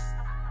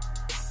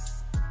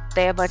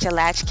 They a bunch of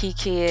latchkey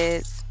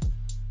kids.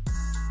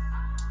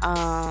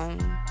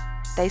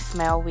 They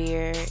smell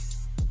weird.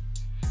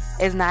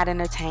 It's not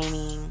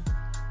entertaining.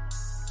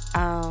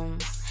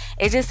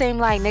 It just seemed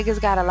like niggas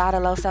got a lot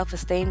of low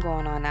self-esteem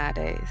going on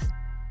nowadays.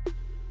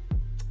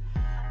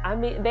 I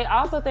mean, they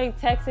also think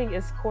texting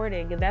is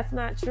courting, and that's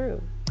not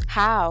true.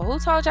 How? Who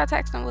told y'all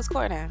texting was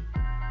courting?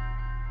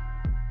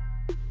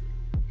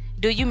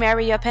 Do you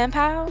marry your pen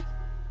pal?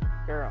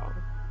 Girl.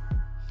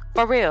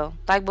 For real.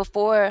 Like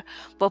before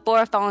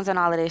phones and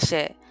all of this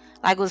shit.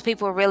 Like, was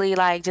people really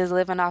like just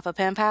living off of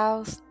pen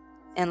pals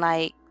and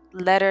like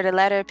letter to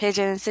letter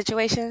pigeon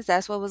situations?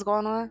 That's what was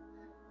going on?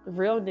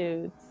 Real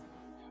dudes.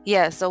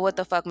 Yeah, so what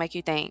the fuck make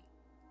you think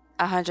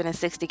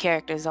 160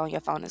 characters on your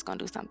phone is gonna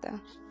do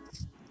something?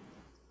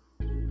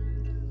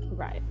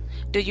 Right.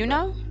 Do you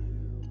know?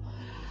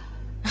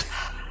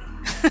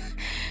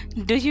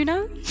 Do you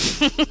know?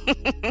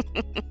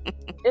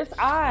 It's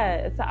odd.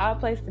 It's an odd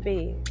place to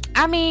be.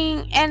 I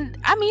mean, I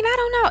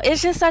don't know.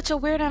 It's just such a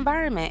weird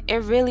environment.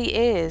 It really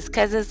is.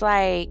 Because it's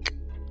like,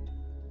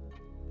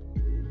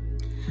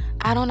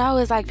 I don't know.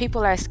 It's like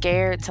people are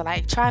scared to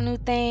like try new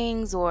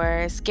things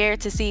or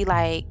scared to see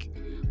like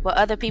what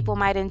other people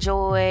might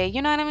enjoy.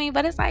 You know what I mean?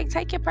 But it's like,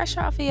 take your pressure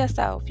off of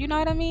yourself. You know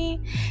what I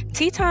mean?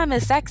 Tea time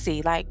is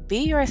sexy. Like, be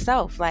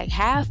yourself. Like,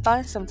 have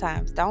fun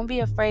sometimes. Don't be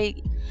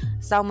afraid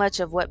so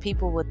much of what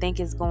people will think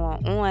is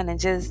going on, and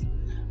just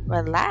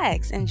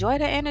relax. Enjoy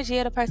the energy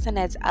of the person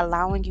that's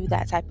allowing you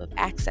that type of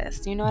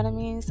access. You know what I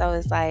mean? So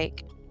it's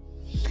like,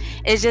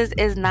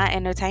 it's not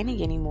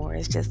entertaining anymore.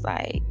 It's just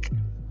like,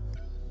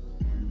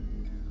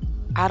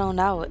 I don't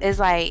know. It's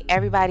like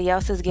everybody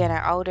else is getting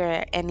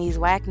older, and these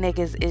whack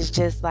niggas is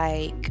just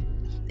like,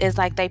 it's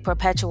like they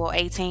perpetual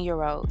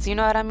 18-year-olds. You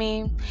know what I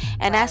mean?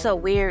 And that's a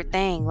weird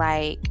thing.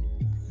 Like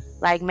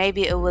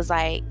maybe it was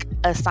like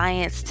a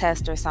science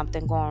test or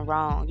something going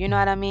wrong. You know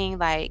what I mean?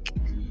 Like,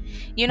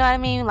 you know what I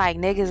mean? Like,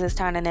 niggas is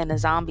turning into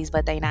zombies,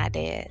 but they not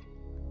dead.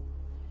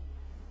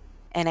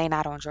 And they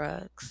not on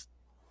drugs.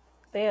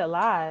 They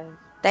alive.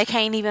 They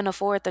can't even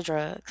afford the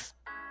drugs.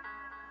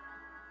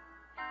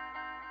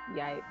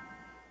 Yikes.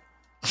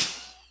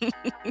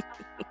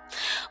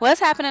 What's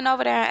happening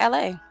over there in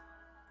LA?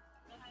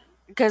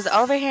 Because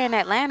over here in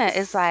Atlanta,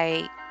 it's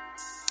like,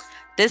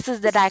 this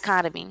is the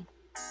dichotomy.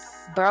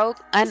 Broke,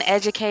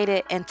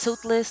 uneducated, and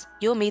toothless,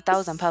 you'll meet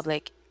those in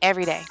public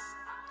every day.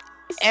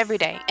 Every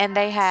day. And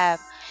they have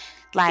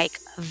like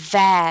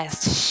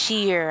vast,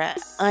 sheer,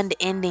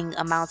 unending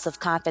amounts of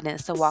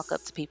confidence to walk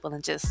up to people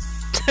and just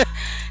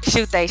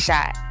shoot they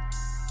shot.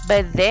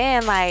 But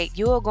then like,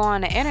 you'll go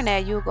on the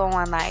internet, you'll go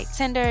on like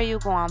Tinder, you'll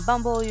go on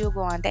Bumble, you'll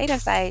go on dating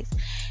sites,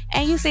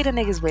 and you see the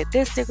niggas with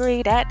this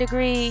degree, that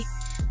degree,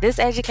 this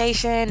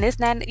education, this,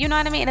 that, you know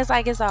what I mean? And it's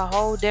like, it's a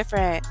whole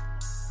different,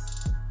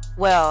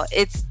 well,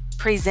 it's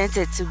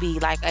presented to be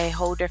like a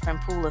whole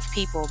different pool of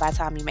people by the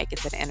time you make it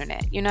to the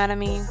internet. You know what I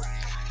mean?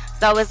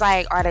 So it's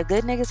like, are the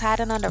good niggas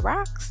hiding under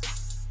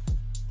rocks?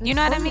 You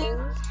know what I mean?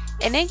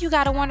 And then you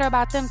got to wonder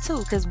about them too,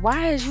 because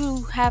why is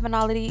you having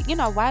all of these, you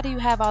know, why do you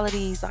have all of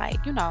these,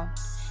 like, you know,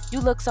 you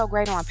look so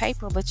great on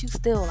paper, but you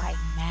still like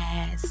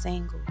mad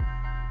single.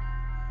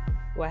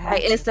 What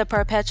happened? Like, it's the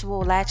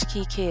perpetual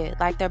latchkey kid.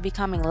 Like, they're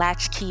becoming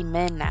latchkey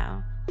men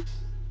now.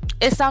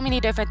 It's so many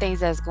different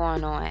things that's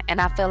going on.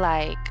 And I feel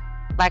like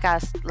my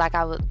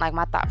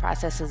thought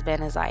process has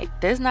been is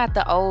like, this is not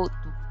the old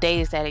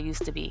days that it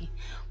used to be.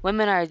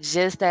 Women are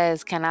just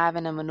as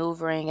conniving and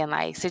maneuvering and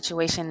like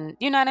situation,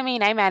 you know what I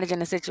mean? They managing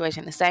the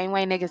situation the same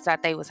way niggas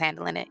thought they was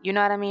handling it. You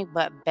know what I mean?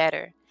 But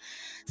better.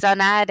 So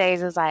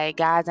nowadays it's like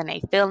guys and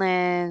their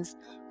feelings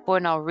for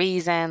no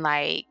reason.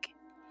 Like,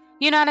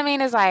 you know what I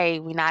mean? It's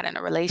like, we not in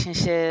a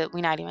relationship.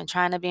 We not even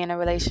trying to be in a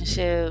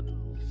relationship.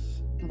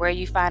 Where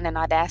you finding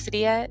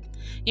audacity at?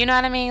 You know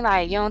what I mean?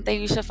 Like, you don't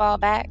think you should fall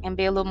back and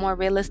be a little more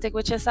realistic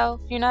with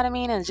yourself? You know what I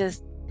mean? And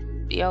just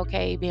be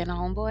okay being a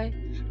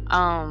homeboy?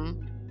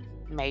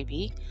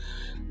 Maybe.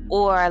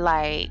 Or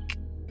like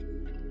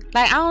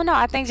I don't know.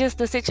 I think just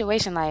the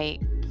situation, like,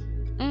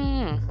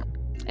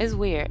 it's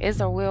weird.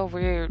 It's a real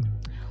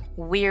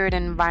weird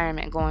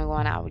environment going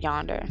on out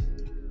yonder.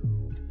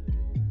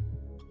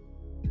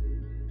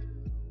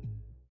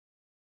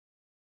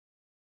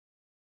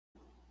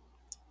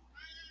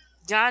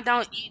 John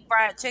don't eat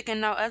fried chicken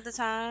no other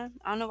time.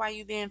 I don't know why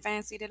you being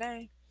fancy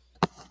today.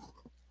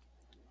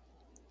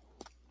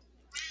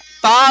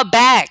 Fall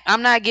back.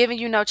 I'm not giving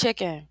you no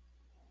chicken.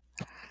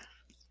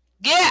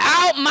 Get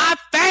out my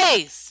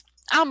face.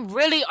 I'm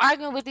really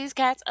arguing with these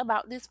cats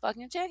about this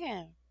fucking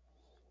chicken.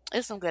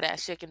 It's some good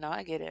ass chicken though.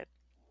 I get it.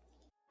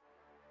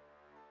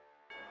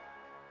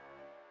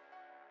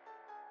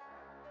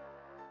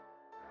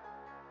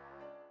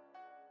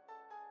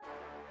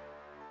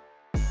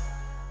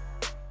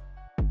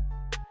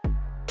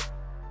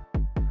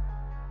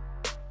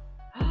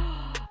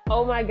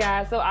 Oh my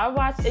God. So I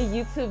watched a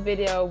YouTube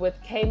video with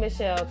K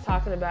Michelle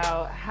talking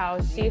about how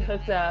she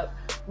hooked up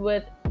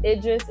with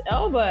Idris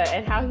Elba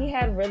and how he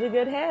had really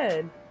good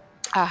head.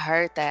 I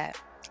heard that.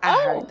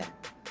 I heard that.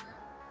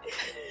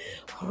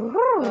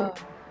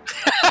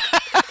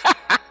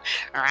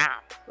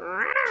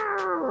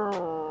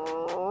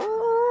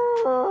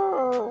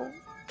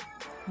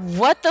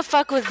 What the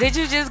fuck did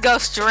you just go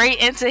straight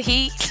into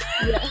heat?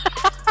 Yeah.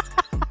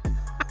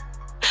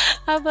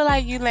 I feel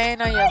like you laying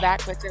on your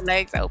back with your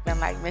legs open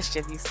like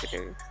Mischief used to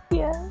do.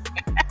 Yeah.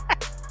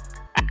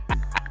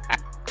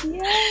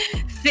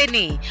 Yeah.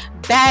 Sydney.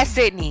 Bad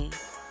Sydney.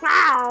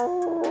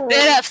 Wow.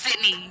 Sit up,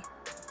 Sydney.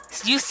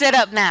 You sit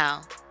up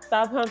now.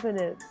 Stop humping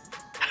it.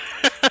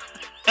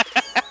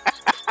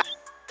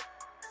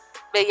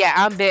 But yeah,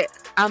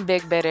 I'm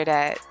big bitter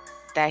that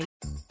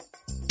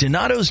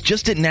Donato's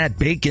just didn't add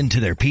bacon to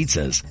their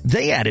pizzas.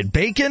 They added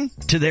bacon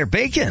to their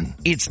bacon.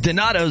 It's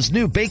Donato's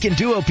new Bacon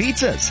Duo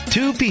pizzas.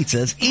 2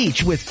 pizzas,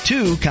 each with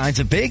 2 kinds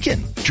of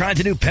bacon. Try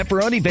the new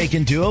Pepperoni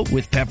Bacon Duo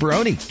with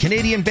pepperoni,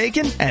 Canadian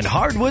bacon, and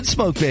hardwood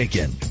smoked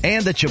bacon.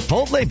 And the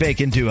Chipotle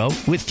Bacon Duo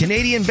with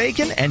Canadian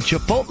bacon and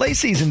Chipotle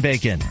seasoned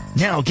bacon.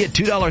 Now get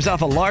 $2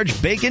 off a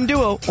large Bacon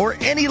Duo or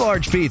any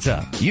large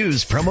pizza.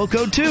 Use promo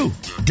code 2.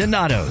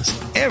 Donato's.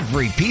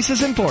 Every piece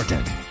is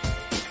important.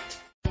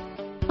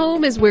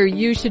 Home is where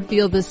you should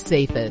feel the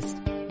safest,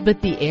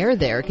 but the air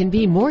there can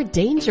be more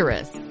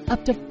dangerous,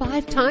 up to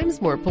 5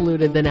 times more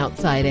polluted than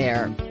outside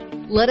air.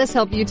 Let us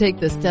help you take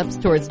the steps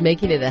towards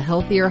making it a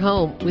healthier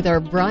home with our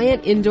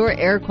Bryant Indoor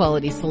Air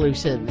Quality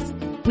Solutions.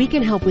 We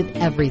can help with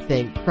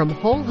everything from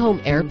whole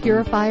home air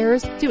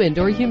purifiers to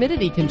indoor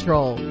humidity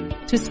control.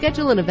 To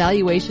schedule an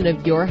evaluation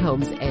of your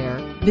home's air,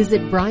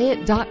 visit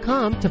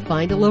Bryant.com to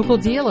find a local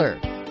dealer.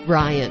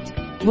 Bryant,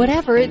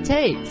 whatever it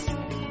takes.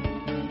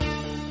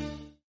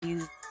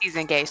 he's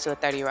engaged to a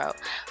 30-year-old.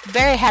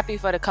 Very happy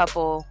for the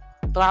couple,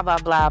 blah, blah,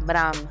 blah. But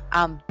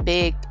I'm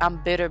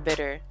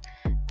bitter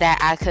that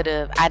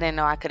I didn't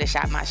know I could have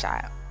shot my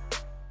shot.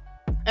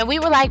 And we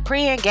were like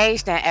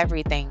pre-engaged and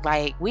everything.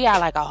 Like we are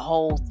like a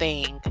whole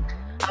thing.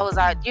 I was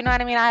like, you know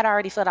what I mean? I had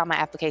already filled out my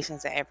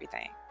applications and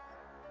everything.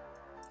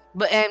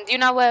 But, and you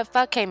know what?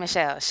 Fuck K.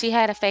 Michelle. She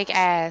had a fake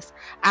ass.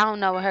 I don't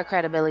know what her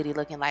credibility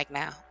looking like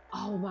now.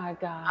 Oh my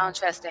God. I don't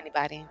trust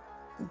anybody.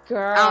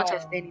 Girl. I don't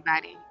trust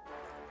anybody.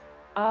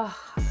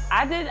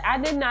 I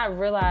did not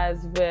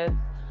realize with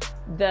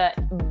the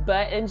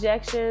butt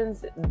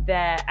injections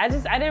that I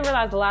didn't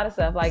realize a lot of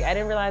stuff. Like I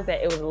didn't realize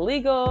that it was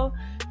illegal,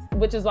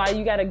 which is why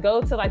you got to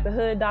go to like the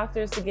hood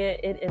doctors to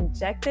get it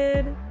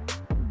injected.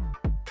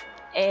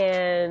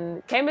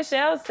 And K.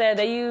 Michelle said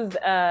they used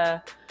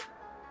a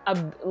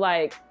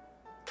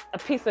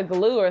piece of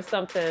glue or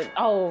something.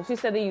 Oh, she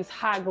said they used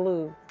hot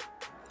glue.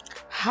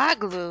 Hot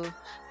glue?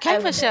 K.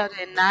 Michelle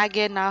did not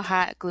get no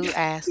hot glue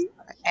ass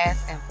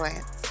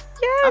implants.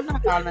 Yes. I'm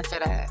not falling for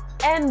that.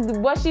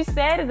 And what she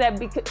said is that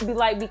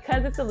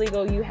because it's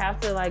illegal, you have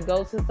to like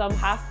go to some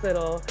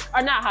hospital,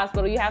 or not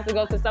hospital, you have to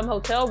go to some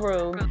hotel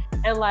room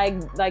and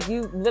like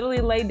you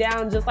literally lay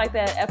down just like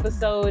that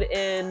episode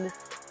in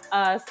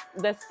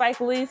the Spike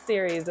Lee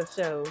series of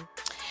shows.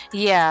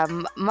 Yeah,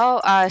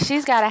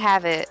 She's Gotta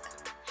Have It.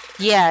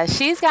 Yeah,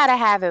 She's Gotta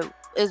Have It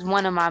is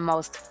one of my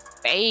most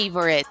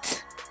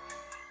favorite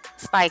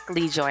Spike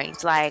Lee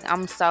joints. Like,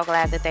 I'm so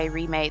glad that they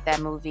remade that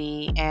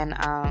movie and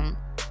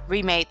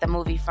remade the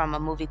movie from a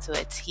movie to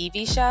a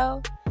TV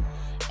show.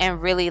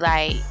 And really,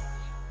 like,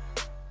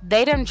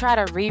 they didn't try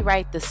to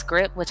rewrite the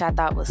script, which I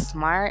thought was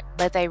smart,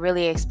 but they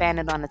really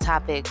expanded on the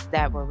topics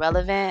that were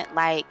relevant,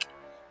 like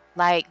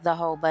the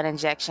whole butt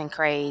injection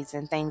craze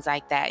and things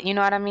like that. You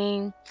know what I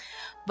mean?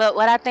 But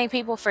what I think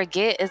people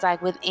forget is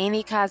like with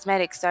any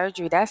cosmetic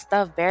surgery, that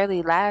stuff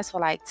barely lasts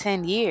for like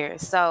 10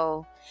 years.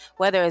 So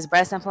whether it's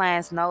breast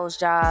implants, nose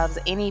jobs,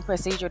 any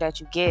procedure that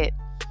you get,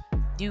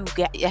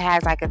 it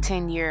has like a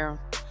 10-year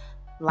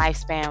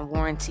lifespan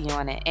warranty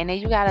on it. And then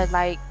you gotta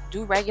like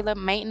do regular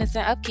maintenance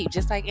and upkeep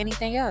just like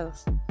anything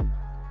else.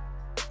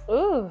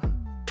 Ooh.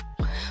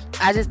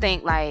 I just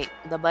think like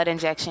the butt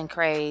injection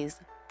craze,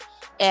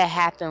 it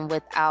happened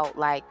without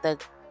like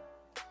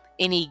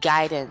any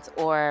guidance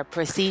or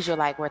procedure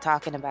like we're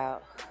talking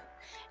about.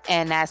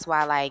 And that's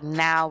why like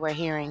now we're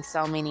hearing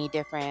so many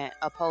different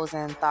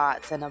opposing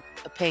thoughts and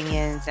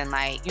opinions and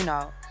like, you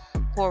know,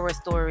 horror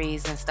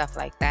stories and stuff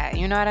like that.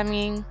 You know what I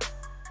mean?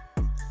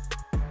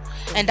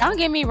 And don't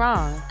get me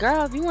wrong,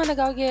 girl, if you want to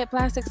go get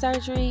plastic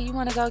surgery, you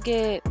want to go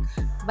get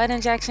butt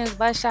injections,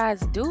 butt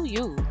shots, do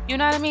you. You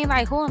know what I mean?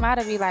 Like, who am I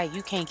to be like,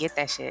 you can't get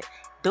that shit?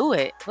 Do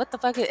it. What the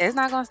fuck? It's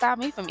not going to stop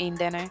me from eating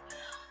dinner.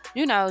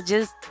 You know,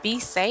 just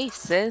be safe,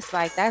 sis.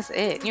 Like, that's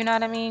it. You know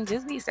what I mean?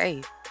 Just be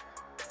safe.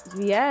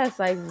 Yes,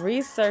 like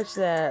research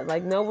that.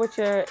 Like know what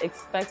you're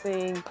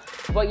expecting,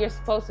 what you're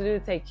supposed to do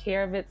to take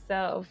care of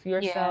yourself.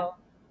 Yeah.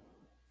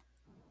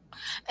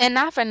 And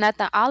not for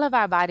nothing, all of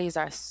our bodies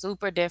are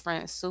super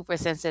different, super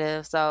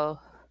sensitive. So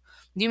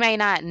you may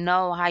not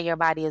know how your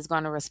body is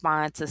going to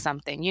respond to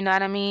something. You know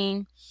what I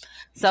mean?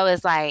 So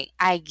it's like,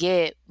 I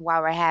get why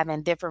we're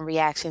having different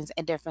reactions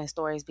and different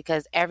stories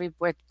because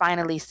we're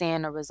finally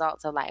seeing the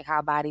results of like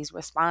how bodies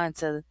respond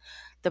to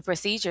the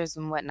procedures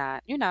and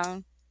whatnot, you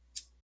know.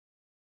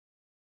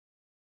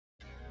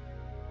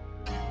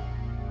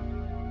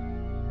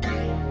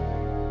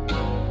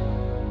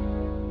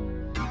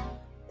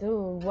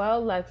 Dude,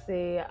 well,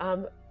 Lexi,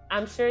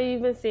 I'm sure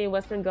you've been seeing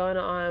what's been going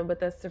on with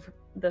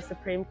the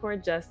Supreme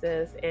Court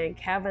Justice and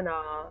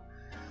Kava-naw.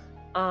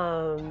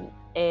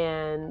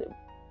 And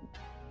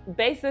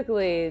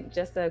basically,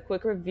 just a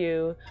quick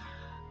review.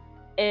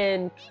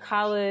 In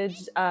college,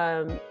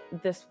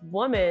 this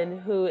woman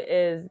who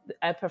is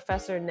a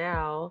professor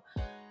now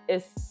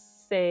is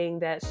saying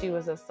that she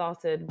was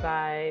assaulted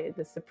by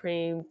the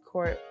Supreme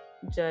Court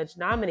judge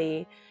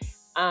nominee,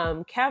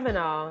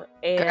 Kava-naw.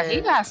 And girl,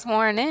 he got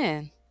sworn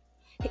in.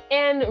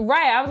 And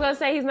right, I was gonna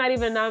say he's not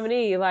even a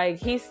nominee. Like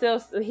he still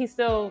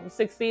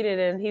succeeded,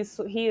 and he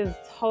is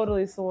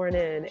totally sworn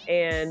in,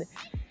 and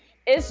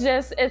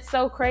it's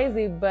so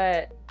crazy.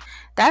 But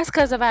that's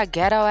because of our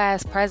ghetto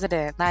ass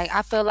president. Like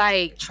I feel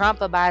like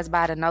Trump abides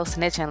by the no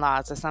snitching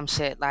laws or some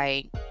shit.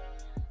 Like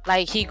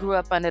he grew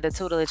up under the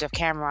tutelage of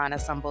Cameron or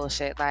some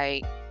bullshit.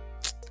 Like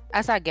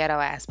that's our ghetto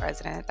ass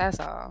president. That's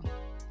all.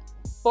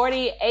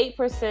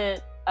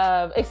 46%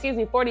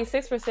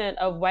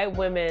 of white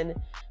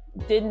women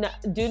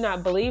do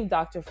not believe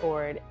Dr.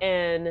 Ford,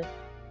 and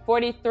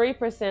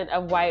 43%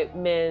 of white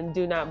men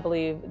do not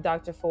believe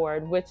Dr.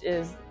 Ford, which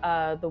is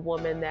the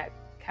woman that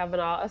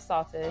Kava-naw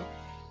assaulted,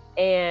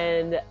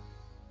 and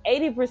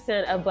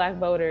 80% of black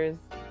voters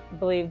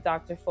believe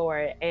Dr.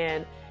 Ford.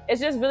 And it's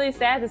just really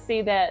sad to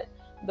see that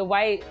the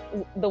white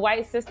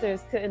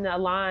sisters couldn't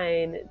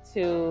align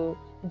to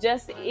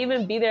just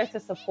even be there to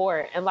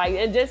support and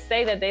just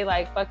say that they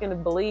like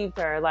fucking believed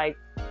her. Like,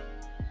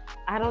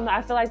 I don't know.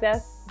 I feel like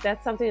that's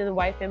something in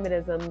white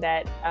feminism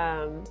that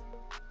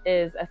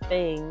is a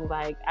thing.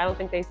 Like, I don't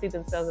think they see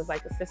themselves as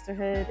like a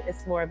sisterhood.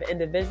 It's more of an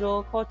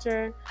individual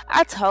culture.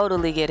 I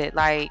totally get it.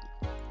 Like,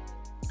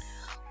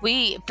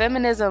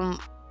 feminism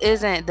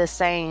isn't the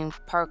same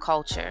per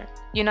culture.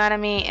 You know what I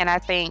mean? And I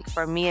think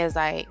for me as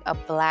like a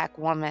black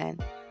woman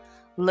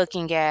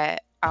looking at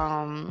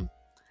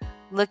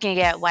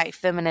white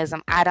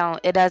feminism,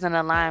 it doesn't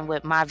align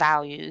with my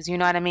values, you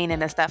know what I mean?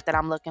 And the stuff that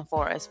I'm looking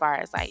for as far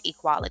as like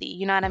equality,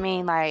 you know what I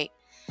mean? Like,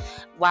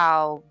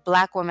 while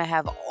black women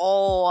have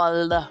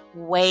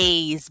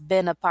always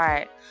been a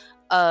part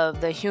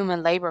of the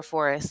human labor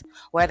force,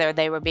 whether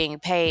they were being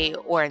paid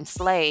or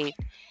enslaved,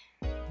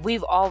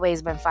 we've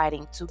always been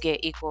fighting to get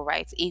equal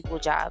rights, equal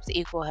jobs,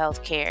 equal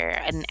health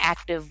care, an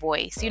active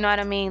voice. You know what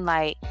I mean?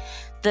 Like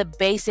the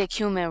basic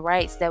human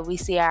rights that we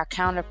see our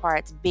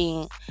counterparts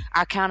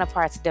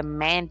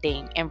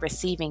demanding and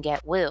receiving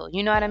at will.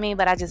 You know what I mean?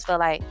 But I just feel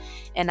like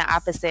in the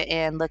opposite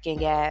end,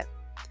 looking at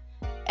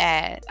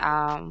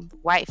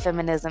white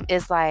feminism,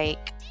 it's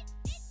like,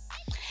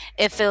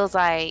 it feels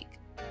like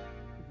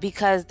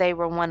because they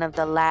were one of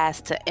the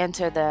last to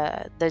enter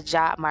the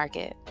job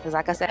market. Because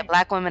like I said,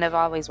 black women have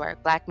always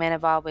worked. Black men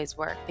have always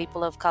worked.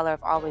 People of color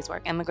have always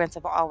worked. Immigrants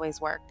have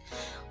always worked.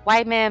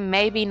 White men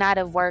maybe not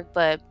have worked,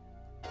 but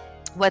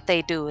what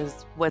they do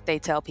is what they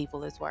tell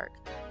people is work.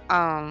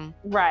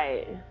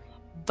 Right.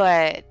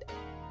 But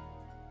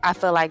I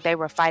feel like they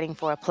were fighting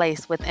for a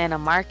place within a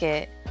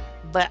market,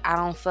 but I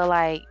don't feel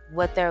like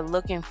what they're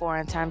looking for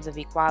in terms of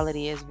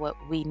equality is what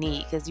we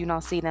need, because you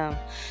don't see them.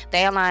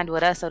 They aligned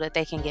with us so that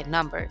they can get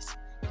numbers,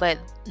 but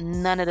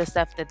none of the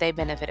stuff that they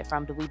benefited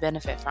from do we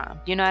benefit from.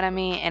 You know what I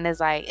mean? And it's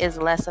like, it's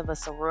less of a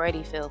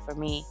sorority feel for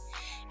me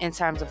in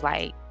terms of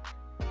like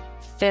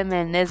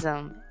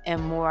feminism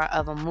and more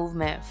of a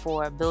movement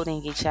for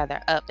building each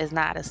other up. It's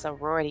not a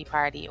sorority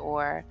party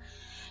or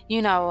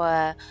we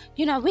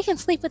can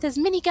sleep with as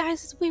many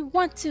guys as we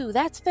want to.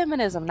 That's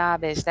feminism. Nah,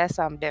 bitch, that's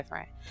something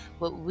different.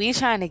 What we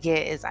trying to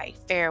get is like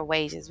fair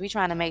wages. We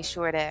trying to make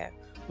sure that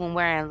when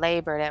we're in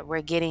labor that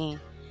we're getting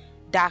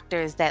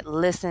doctors that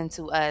listen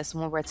to us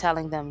when we're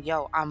telling them,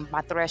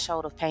 my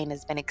threshold of pain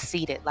has been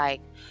exceeded.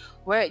 Like,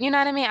 you know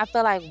what I mean? I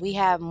feel like we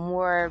have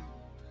more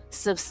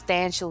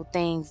substantial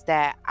things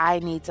that I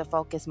need to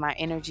focus my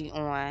energy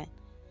on,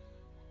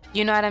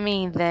 you know what I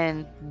mean,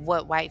 than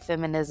what white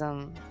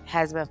feminism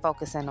has been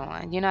focusing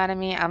on. You know what I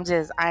mean?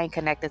 I ain't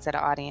connected to the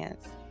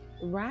audience.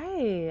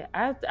 Right.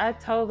 I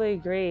totally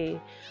agree.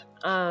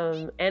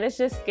 And it's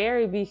just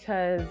scary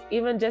because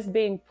even just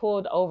being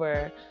pulled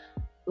over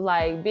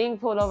by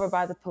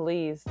the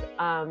police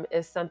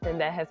is something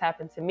that has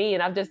happened to me.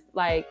 And I've just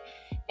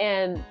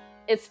and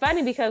it's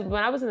funny because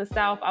when I was in the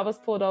South, I was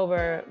pulled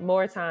over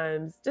more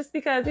times just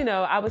because,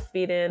 I was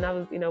speeding, I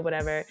was,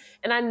 whatever.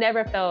 And I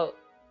never felt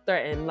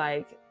threatened,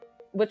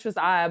 which was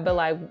odd. But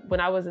when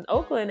I was in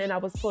Oakland and I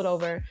was pulled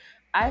over,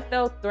 I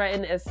felt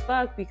threatened as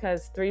fuck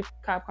because 3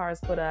 cop cars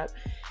put up.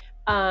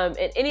 And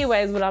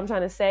anyways, what I'm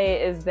trying to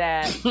say is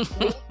that being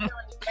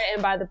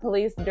threatened by the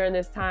police during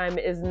this time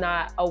is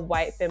not a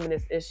white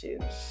feminist issue.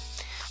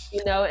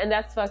 And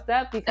that's fucked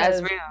up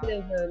because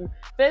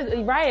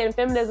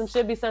feminism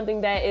should be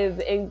something that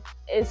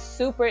is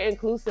super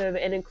inclusive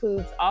and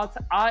includes all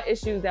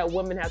issues that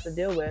women have to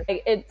deal with.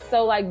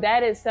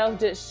 That itself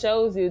just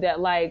shows you that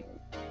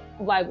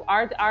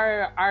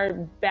our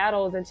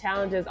battles and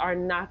challenges are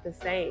not the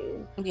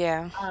same.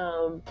 Yeah.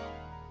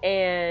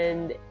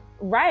 And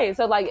right,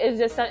 so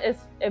it's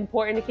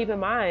important to keep in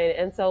mind.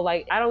 And so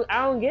I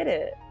don't get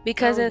it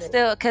because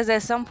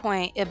at some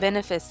point it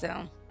benefits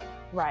them.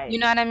 Right. You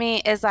know what I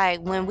mean? It's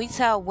like when we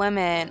tell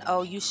women,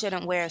 oh, you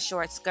shouldn't wear a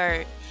short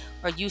skirt,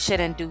 or you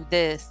shouldn't do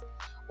this,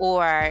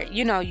 or,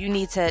 you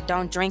need to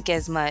don't drink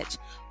as much.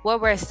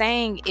 What we're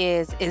saying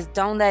is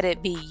don't let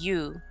it be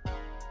you,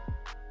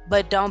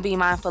 but don't be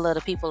mindful of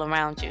the people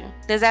around you.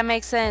 Does that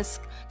make sense?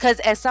 Because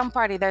at some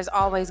party, there's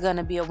always going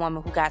to be a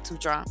woman who got too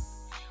drunk,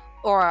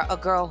 or a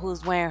girl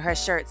who's wearing her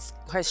skirt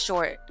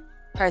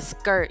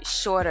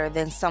shorter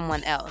than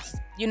someone else.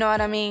 You know what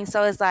I mean?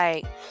 So it's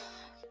like,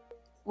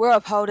 we're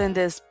upholding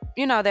this,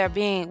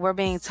 we're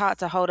being taught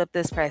to hold up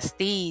this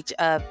prestige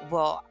of,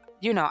 well,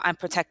 I'm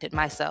protected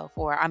myself,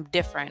 or I'm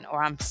different,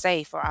 or I'm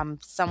safe, or I'm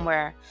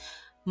somewhere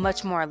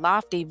much more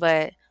lofty.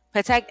 But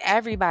protect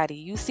everybody.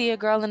 You see a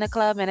girl in the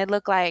club and it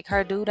look like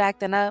her dude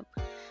acting up,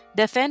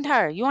 defend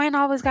her. You ain't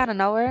always gotta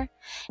know her.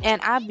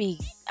 And I be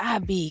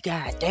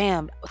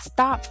goddamn,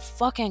 stop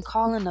fucking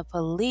calling the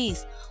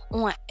police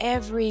on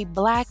every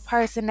black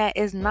person that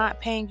is not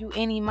paying you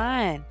any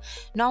mind.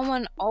 No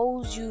one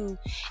owes you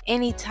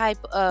any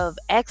type of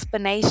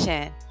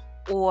explanation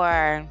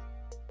or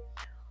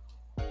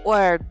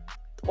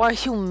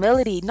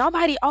humility.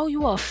 Nobody owe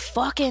you a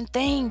fucking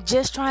thing,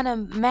 just trying to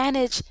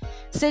manage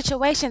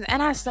situations.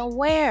 And I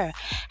swear,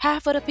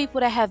 half of the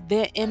people that have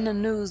been in the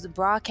news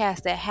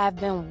broadcast that have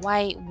been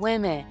white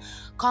women,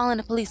 calling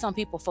the police on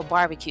people for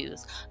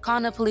barbecues,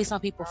 calling the police on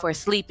people for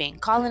sleeping,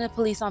 calling the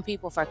police on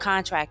people for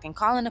contracting,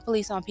 calling the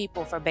police on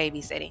people for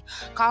babysitting,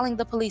 calling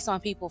the police on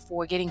people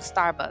for getting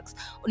Starbucks.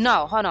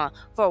 No, hold on,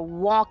 for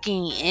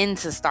walking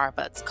into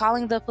Starbucks,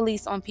 calling the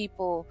police on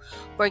people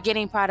for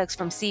getting products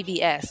from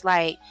CVS.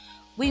 Like,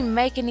 we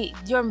making it,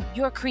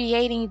 you're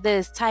creating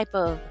this type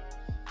of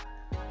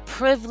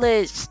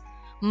privileged,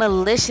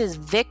 malicious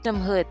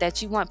victimhood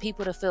that you want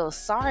people to feel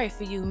sorry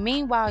for you.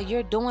 Meanwhile,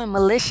 you're doing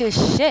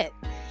malicious shit.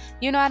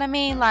 You know what I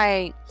mean?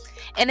 Like,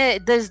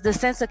 and there's the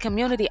sense of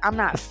community. I'm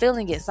not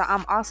feeling it. So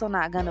I'm also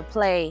not going to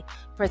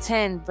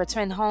pretend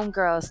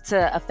homegirls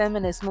to a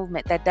feminist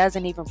movement that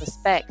doesn't even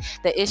respect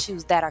the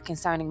issues that are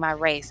concerning my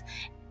race.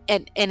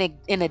 And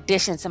in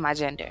addition to my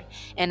gender.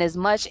 And as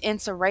much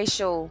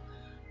interracial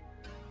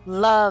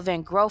love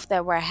and growth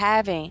that we're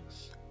having,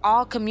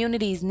 all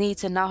communities need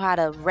to know how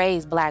to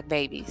raise black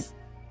babies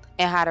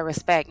and how to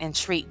respect and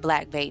treat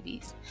black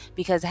babies,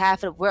 because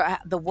half of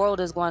the world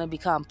is going to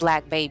become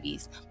black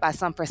babies by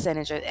some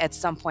percentage at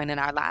some point in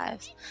our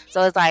lives.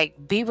 So it's like,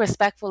 be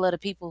respectful of the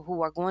people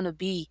who are going to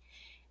be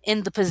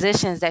in the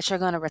positions that you're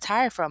going to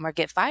retire from or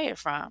get fired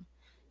from.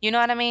 You know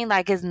what I mean?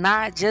 Like, it's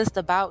not just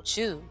about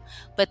you,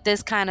 but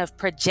this kind of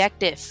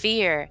projected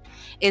fear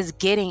is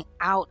getting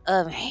out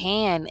of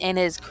hand and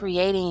is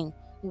creating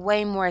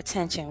way more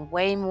attention,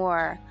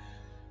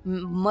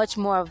 much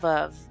more of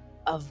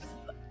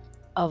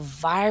a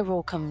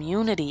viral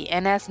community.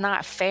 And that's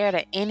not fair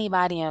to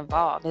anybody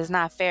involved. It's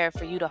not fair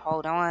for you to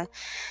hold on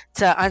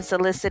to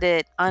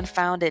unsolicited,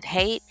 unfounded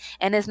hate.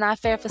 And it's not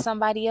fair for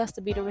somebody else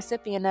to be the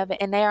recipient of it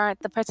and they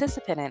aren't the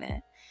participant in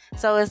it.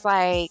 So it's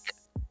like,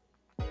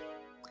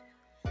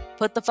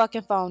 put the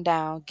fucking phone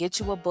down, get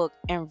you a book,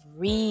 and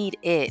read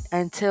it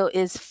until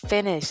it's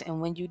finished. And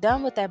when you're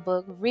done with that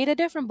book, read a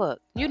different book.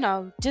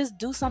 Just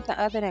do something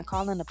other than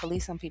calling the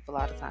police on people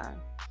all the time.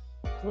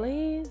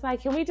 Please,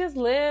 like, can we just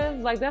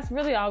live? Like, that's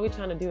really all we're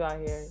trying to do out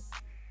here.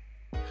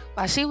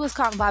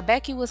 While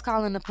Becky was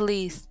calling the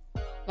police,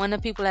 one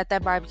of the people at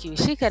that barbecue,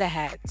 she could have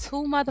had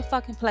 2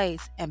 motherfucking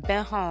plates and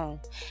been home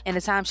in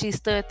the time she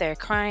stood there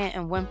crying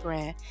and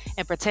whimpering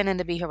and pretending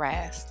to be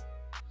harassed.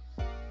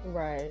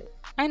 Right.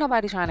 Ain't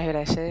nobody trying to hear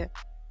that shit.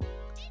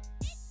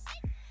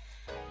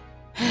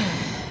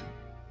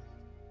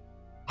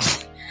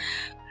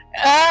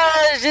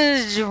 It's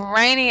just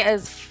draining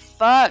as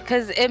fuck,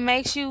 because it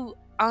makes you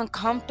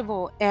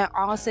uncomfortable in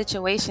all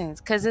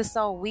situations, because it's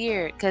so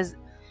weird, because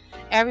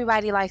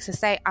everybody likes to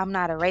say, I'm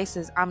not a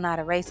racist, I'm not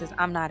a racist,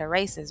 I'm not a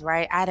racist,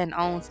 right? I didn't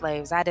own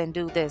slaves, I didn't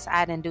do this,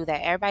 I didn't do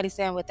that. Everybody's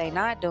saying what they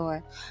not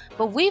doing.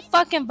 But we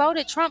fucking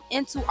voted Trump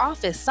into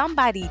office.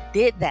 Somebody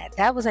did that.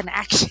 That was an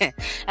action.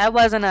 That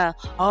wasn't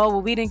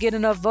we didn't get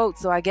enough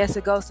votes, so I guess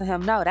it goes to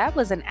him. No, that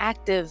was an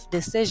active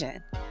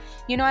decision.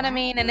 You know what I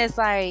mean? And it's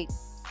like,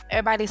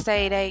 everybody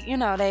say that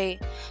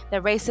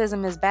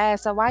racism is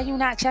bad. So why you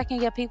not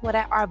checking your people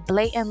that are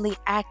blatantly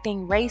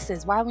acting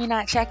racist? Why we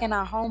not checking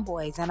our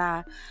homeboys and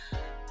I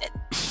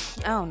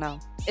don't know.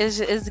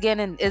 It's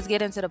getting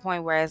to the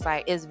point where it's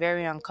like, it's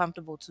very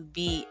uncomfortable to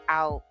be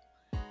out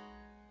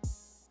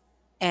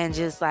and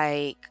just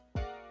like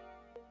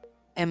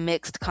in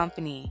mixed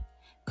company,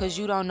 because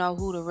you don't know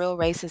who the real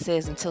racist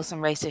is until some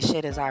racist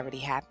shit has already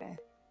happened.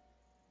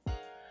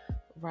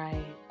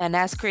 Right. And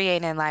that's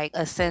creating like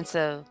a sense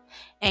of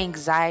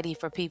anxiety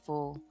for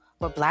people,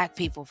 for black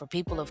people, for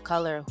people of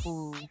color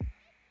who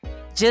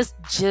just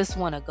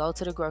want to go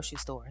to the grocery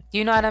store.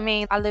 You know what I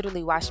mean? I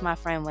literally watched my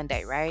friend one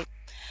day, right?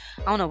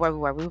 I don't know where we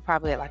were. We were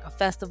probably at like a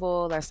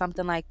festival or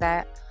something like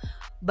that.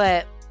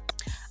 But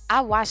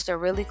I watched her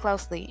really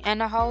closely.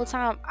 And the whole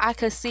time I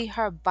could see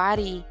her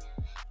body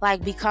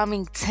like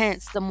becoming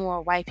tense the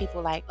more white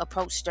people like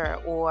approached her,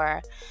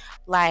 or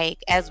like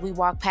as we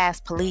walked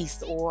past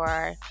police,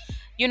 or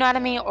you know what I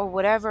mean? Or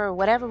whatever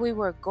we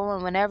were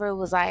going, whenever it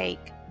was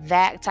like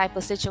that type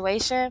of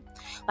situation,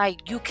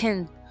 like you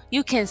can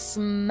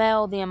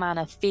smell the amount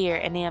of fear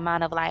and the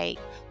amount of like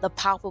the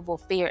palpable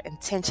fear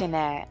and tension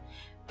that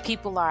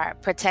people are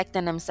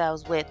protecting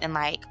themselves with and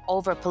like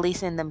over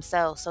policing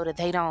themselves so that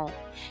they don't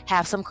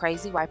have some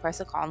crazy white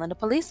person calling the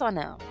police on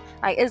them.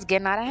 Like, it's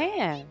getting out of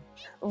hand.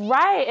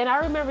 Right. And I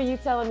remember you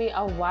telling me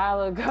a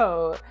while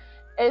ago,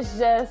 it's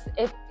just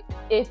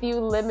if you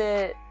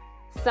limit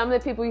some of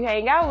the people you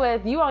hang out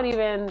with, you won't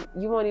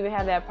even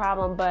have that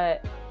problem.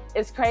 But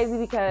it's crazy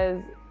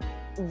because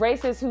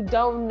racists who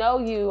don't know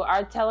you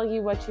are telling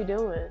you what you're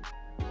doing,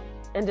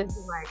 and just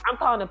be like, I'm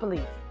calling the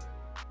police.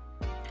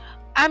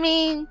 I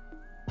mean,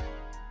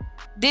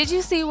 did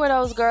you see where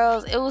those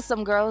girls? It was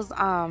some girls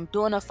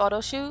doing a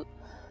photo shoot,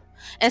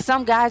 and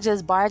some guy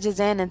just barges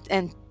in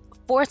and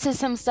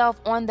forces himself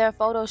on their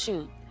photo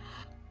shoot.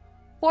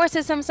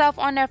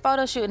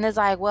 And is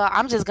like, well,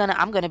 I'm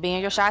gonna be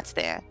in your shot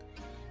stand,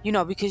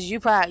 because you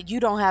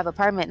don't have a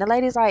permit. And the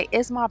lady's like,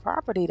 it's my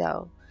property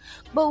though.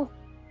 But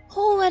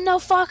who in the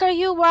fuck are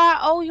you where I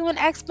owe you an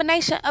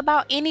explanation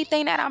about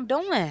anything that I'm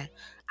doing?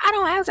 I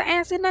don't have to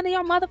answer none of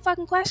your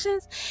motherfucking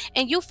questions.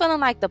 And you feeling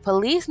like the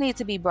police need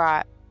to be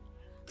brought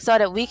so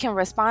that we can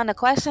respond to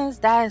questions?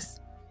 That's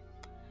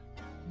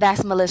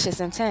malicious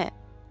intent.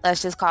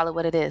 Let's just call it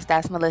what it is.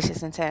 That's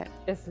malicious intent.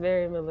 It's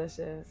very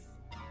malicious.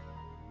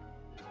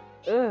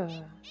 Ugh.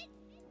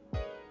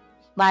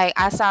 Like,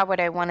 I saw where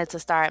they wanted to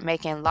start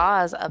making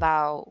laws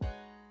about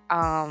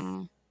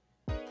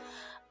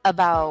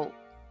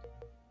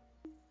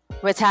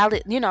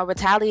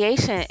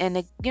retaliation,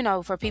 and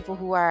for people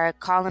who are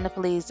calling the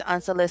police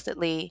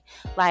unsolicitedly,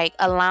 like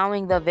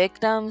allowing the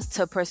victims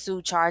to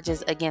pursue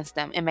charges against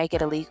them and make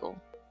it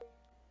illegal.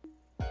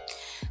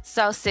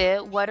 So,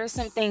 Sid, what are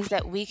some things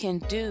that we can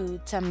do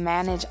to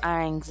manage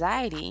our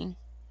anxiety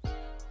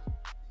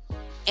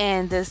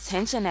and this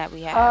tension that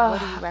we have? What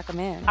do you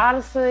recommend?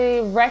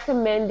 Honestly,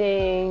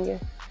 recommending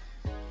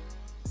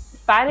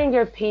finding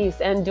your peace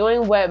and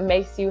doing what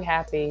makes you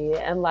happy,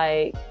 and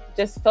like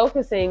just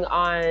focusing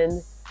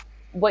on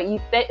what you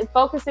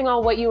focusing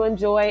on what you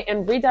enjoy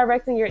and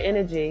redirecting your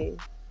energy.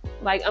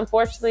 Like,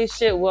 unfortunately,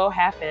 shit will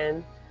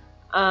happen.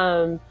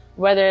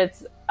 Whether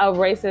it's a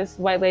racist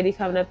white lady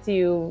coming up to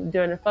you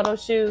during a photo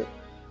shoot,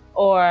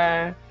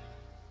 or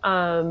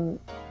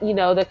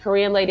the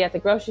Korean lady at the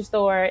grocery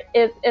store.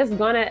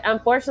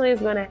 Unfortunately,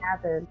 it's gonna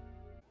happen.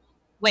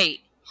 Wait,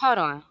 hold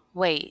on.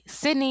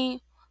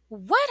 Sydney,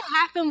 what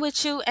happened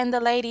with you and the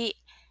lady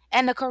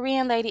and the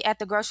Korean lady at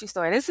the grocery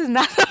store? This is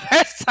not the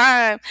first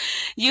time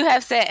you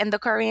have said "and the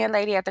Korean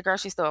lady at the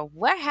grocery store."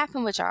 What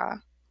happened with y'all?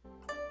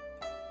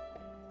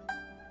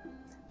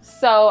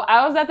 So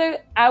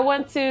I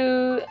went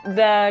to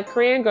the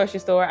Korean grocery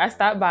store. I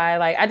stopped by,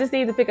 I just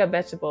needed to pick up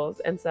vegetables.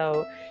 And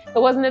so it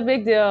wasn't a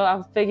big deal.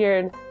 I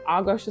figured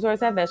all grocery stores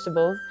have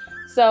vegetables.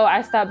 So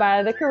I stopped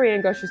by the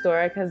Korean grocery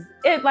store because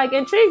it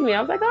intrigued me.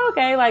 I was like, oh,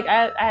 okay.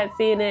 I had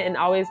seen it and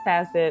always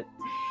passed it.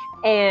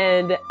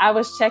 And I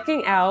was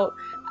checking out,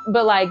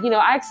 but I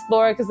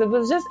explored because it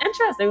was just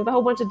interesting. There was a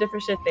whole bunch of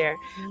different shit there.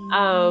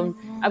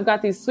 I've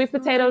got these sweet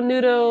potato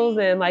noodles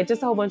and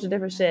just a whole bunch of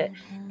different shit.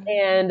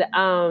 And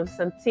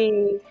some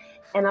tea,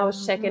 and I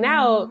was checking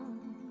out,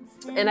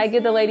 and I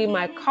give the lady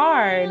my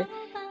card,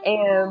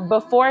 and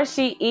before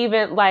she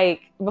even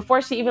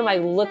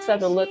looks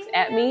up and looks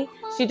at me,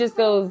 she just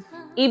goes,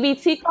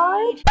 EBT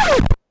card?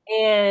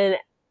 And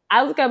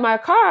I look at my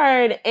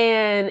card,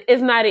 and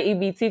it's not an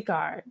EBT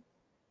card.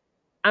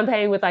 I'm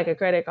paying with a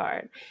credit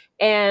card.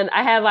 And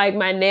I had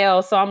my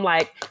nails, so I'm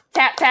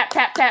tap, tap,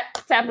 tap, tap,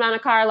 tapping on the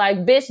card,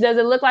 bitch, does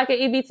it look like an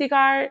EBT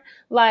card?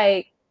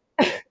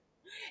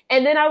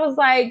 And then I was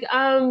like,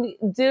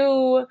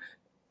 do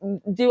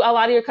a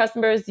lot of your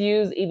customers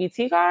use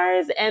EBT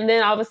cards? And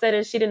then all of a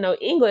sudden she didn't know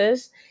English.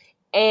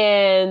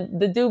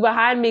 And the dude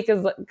behind me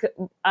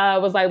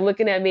was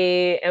looking at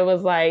me and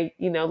was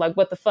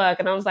what the fuck?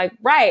 And I was like,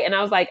 right. And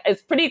I was like,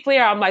 it's pretty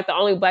clear I'm the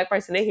only Black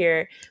person in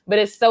here. But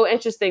it's so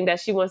interesting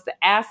that she wants to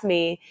ask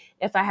me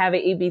if I have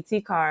an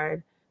EBT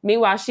card.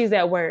 Meanwhile, she's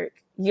at work.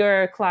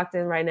 You're clocked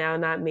in right now,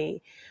 not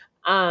me.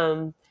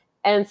 And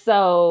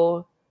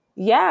so...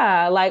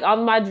 yeah,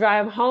 on my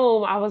drive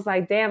home, I was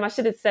like, damn, I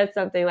should have said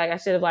something. I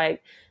should have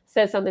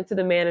said something to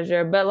the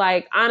manager. But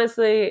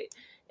honestly,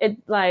 it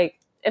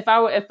if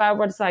I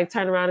were to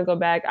turn around and go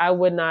back, I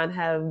would not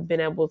have been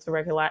able to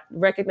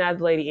recognize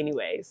the lady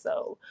anyway.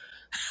 So,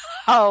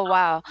 oh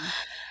wow,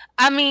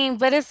 I mean,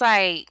 but it's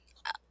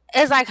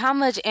how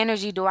much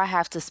energy do I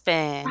have to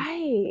spend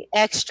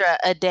extra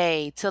a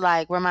day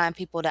to remind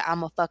people that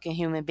I'm a fucking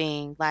human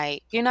being?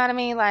 You know what I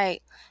mean?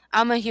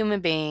 I'm a human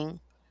being.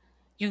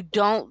 You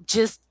don't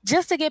just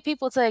to get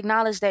people to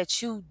acknowledge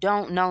that you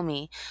don't know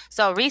me.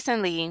 So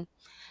recently,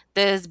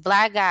 this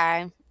Black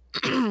guy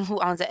who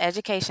owns an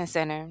education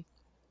center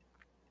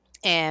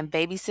and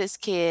babysits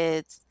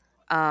kids,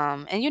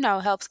 and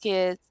helps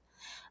kids,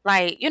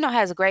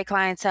 has a great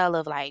clientele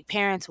of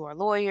parents who are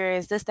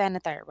lawyers, this, that, and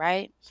the third,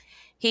 right?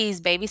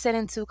 He's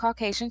babysitting 2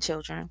 Caucasian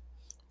children.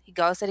 He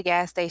goes to the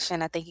gas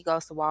station. I think he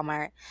goes to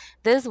Walmart.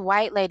 This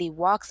white lady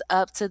walks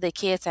up to the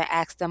kids and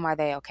asks them, are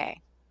they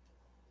okay?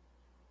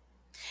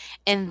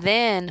 And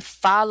then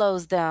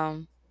follows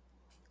them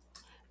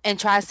and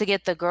tries to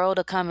get the girl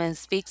to come and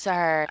speak to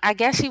her. I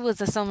guess she was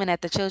assuming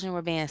that the children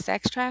were being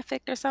sex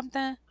trafficked or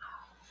something.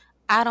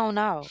 I don't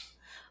know.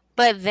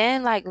 But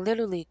then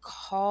literally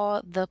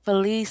called the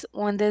police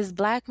on this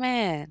Black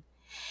man.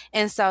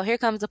 And so here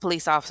comes the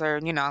police officer,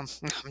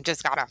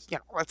 just gotta,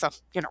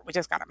 we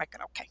just gotta make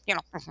it okay,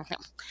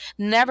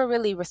 Never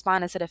really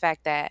responded to the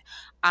fact that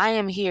I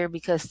am here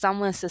because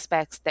someone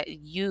suspects that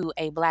you,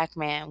 a black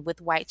man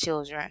with white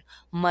children,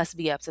 must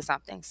be up to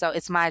something. So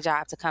it's my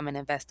job to come and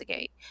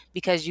investigate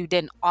because you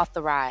didn't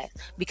authorize,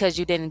 because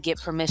you didn't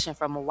get permission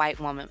from a white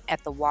woman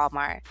at the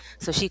Walmart.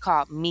 So she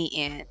called me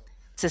in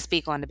to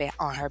speak on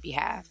her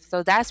behalf.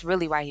 So that's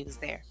really why he was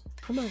there.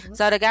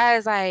 So the guy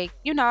is like,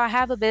 I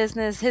have a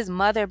business. His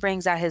mother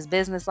brings out his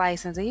business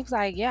license. And he was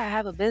like, yeah, I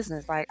have a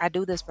business. Like, I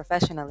do this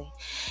professionally.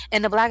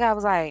 And the black guy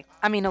was like,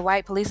 the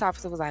white police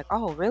officer was like,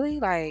 oh, really?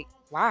 Like,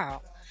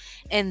 wow.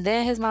 And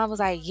then his mom was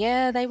like,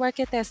 yeah, they work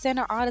at that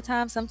center all the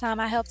time. Sometimes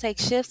I help take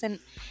shifts. And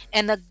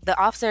the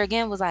officer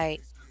again was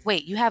like,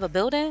 wait, you have a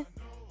building?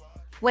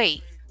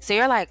 Wait, so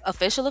you're like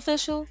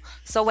official?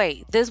 So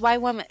wait, this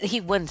white woman,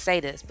 he wouldn't say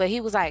this, but he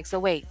was like, so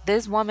wait,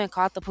 this woman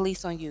called the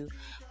police on you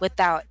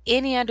without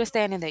any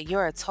understanding that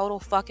you're a total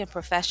fucking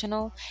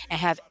professional and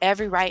have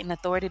every right and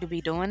authority to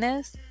be doing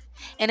this?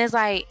 And it's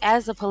like,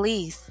 as the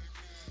police,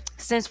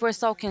 since we're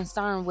so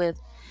concerned with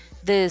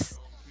this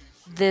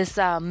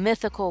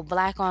mythical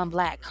black on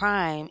black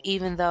crime,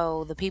 even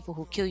though the people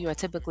who kill you are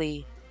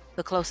typically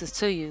the closest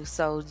to you,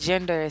 so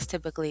gender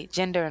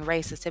and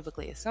race is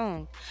typically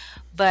assumed,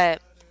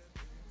 but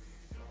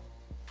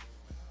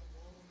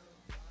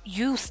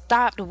you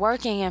stopped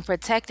working and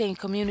protecting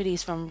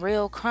communities from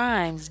real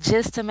crimes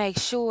just to make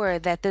sure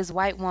that this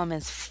white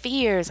woman's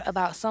fears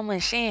about someone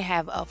she didn't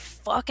have a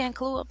fucking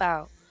clue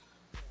about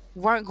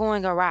weren't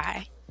going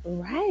awry.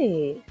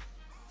 Right.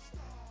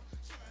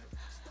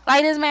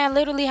 Like, this man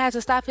literally had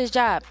to stop his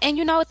job. And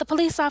you know what? The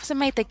police officer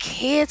made the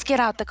kids get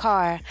out the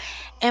car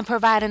and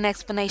provide an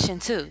explanation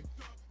too.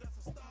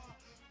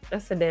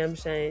 That's a damn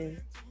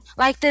shame.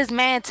 Like, this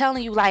man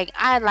telling you,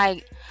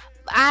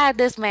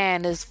 this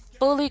man is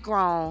fully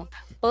grown,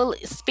 fully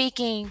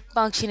speaking,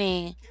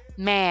 functioning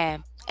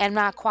man, and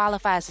not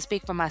qualified to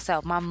speak for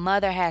myself. My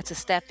mother had to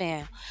step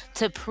in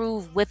to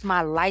prove with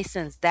my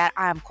license that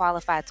I'm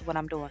qualified to what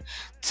I'm doing.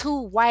 2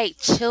 white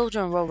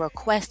children were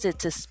requested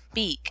to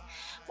speak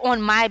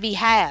on my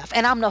behalf,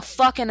 and I'm the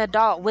fucking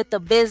adult with the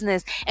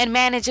business and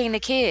managing the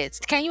kids.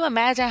 Can you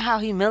imagine how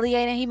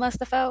humiliating he must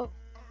have felt?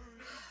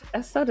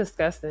 That's so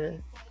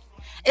disgusting.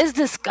 It's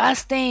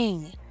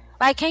disgusting.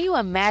 Like, can you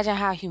imagine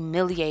how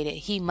humiliated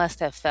he must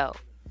have felt?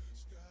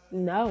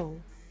 No.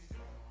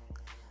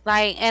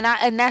 Like,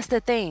 and that's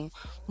the thing.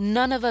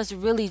 None of us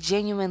really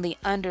genuinely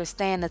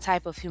understand the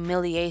type of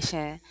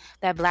humiliation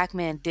that black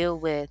men deal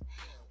with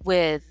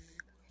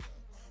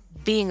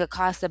being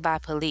accosted by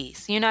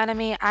police. You know what I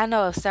mean? I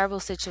know of several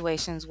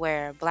situations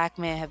where black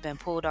men have been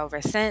pulled over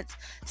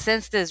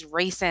since this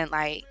recent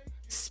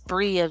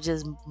spree of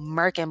just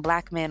murking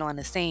black men on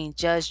the scene,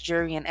 judge,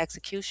 jury, and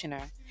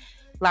executioner.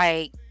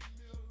 Like,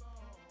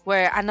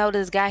 where I know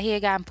this guy, he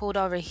had gotten pulled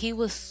over. He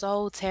was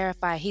so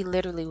terrified. He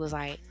literally was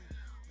like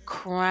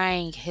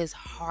crying his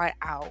heart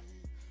out.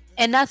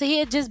 And nothing, he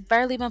had just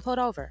barely been pulled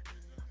over.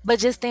 But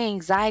just the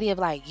anxiety of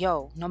like,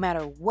 yo, no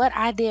matter what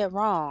I did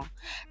wrong,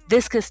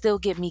 this could still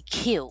get me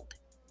killed.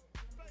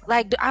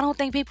 Like, I don't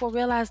think people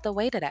realize the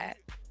weight of that.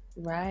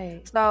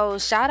 Right. So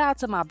shout out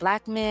to my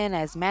black men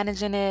as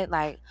managing it.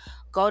 Like,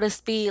 go the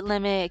speed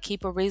limit,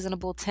 keep a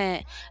reasonable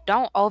tent.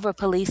 Don't over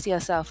police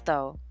yourself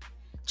though,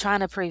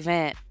 trying to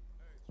prevent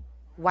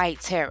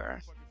white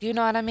terror. You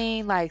know what I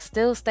mean? Like,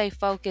 still stay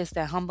focused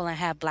and humble and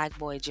have black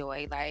boy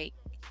joy. Like,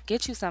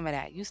 get you some of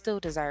that. You still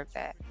deserve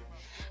that.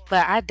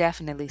 But I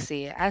definitely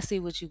see it. I see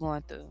what you're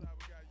going through.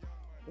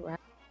 Right.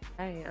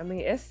 I mean,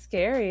 it's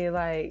scary.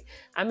 Like,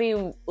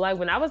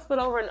 when I was put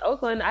over in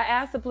Oakland, I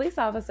asked the police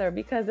officer,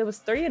 because there was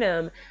 3 of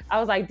them. I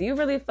was like, do you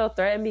really feel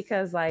threatened?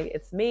 Because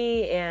it's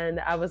me. And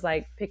I was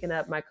picking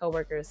up my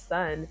coworker's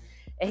son,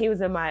 and he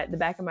was in the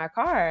back of my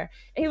car,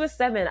 and he was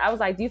 7. I was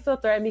like, do you feel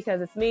threatened?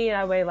 Because it's me, and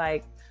I weigh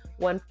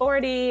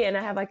 140, and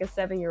I have a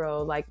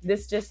 7-year-old.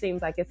 This just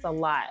seems like it's a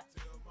lot.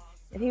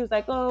 And he was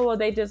like, oh, well,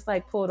 they just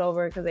pulled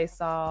over because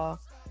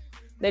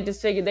they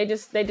just figured they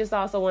just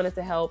also wanted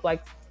to help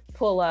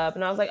pull up.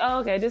 And I was like, oh,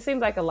 okay, it just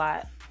seems like a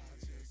lot.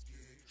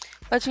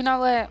 But you know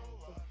what?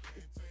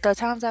 The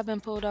times I've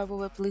been pulled over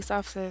with police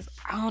officers,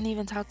 I don't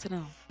even talk to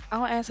them. I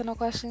don't answer no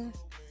questions.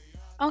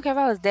 I don't care if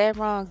I was dead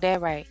wrong,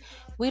 dead right.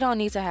 We don't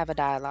need to have a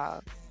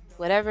dialogue.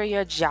 Whatever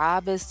your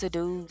job is to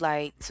do,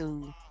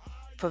 to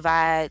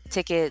provide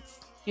tickets,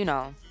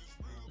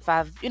 if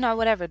I've,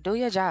 whatever, do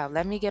your job.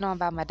 Let me get on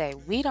about my day.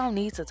 We don't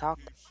need to talk.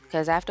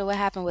 Because after what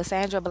happened with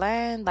Sandra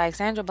Bland,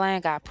 Sandra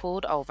Bland got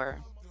pulled over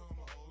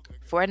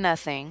for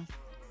nothing.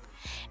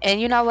 And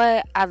you know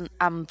what?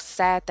 I'm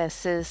sad that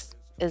sis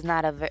is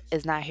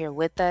not here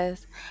with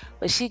us.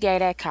 But she gave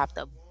that cop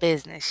the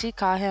business. She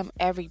called him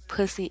every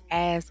pussy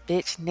ass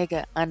bitch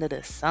nigga under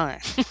the sun.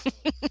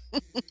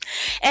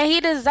 And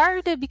he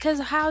deserved it, because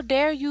how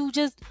dare you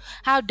do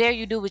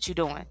what you're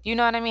doing? You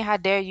know what I mean? How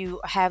dare you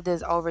have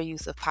this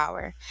overuse of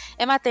power?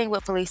 And my thing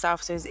with police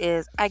officers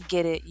is, I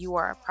get it. You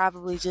are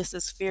probably just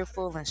as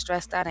fearful and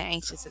stressed out and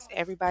anxious as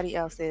everybody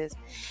else is,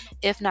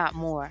 if not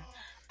more.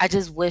 I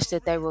just wish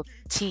that they would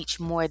teach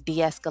more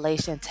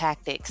de-escalation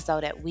tactics so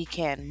that we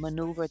can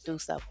maneuver through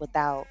stuff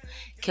without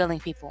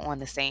killing people on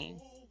the scene.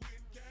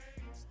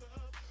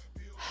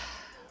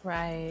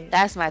 Right.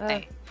 That's my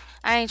thing.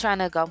 I ain't trying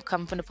to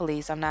come from the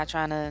police. I'm not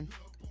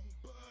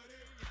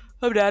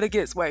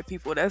against white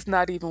people. That's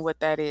not even what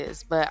that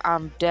is. But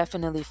I'm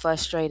definitely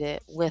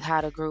frustrated with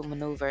how the group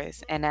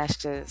maneuvers, and that's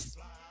just.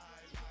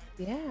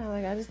 Yeah,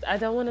 like I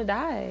don't want to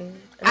die.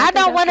 I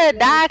don't want to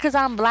die because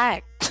I'm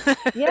black.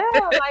 Yeah,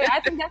 like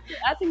I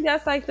think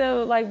that's like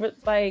the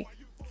like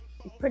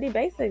pretty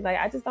basic. Like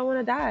I just don't want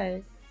to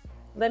die.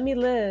 Let me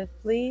live,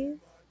 please.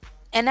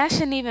 And that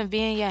shouldn't even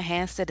be in your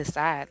hands to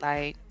decide.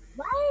 Like,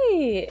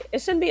 right, it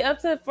shouldn't be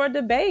up for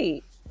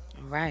debate.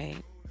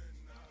 Right.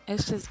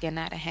 It's just getting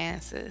out of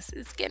hand, sis.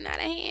 It's getting out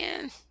of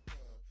hand.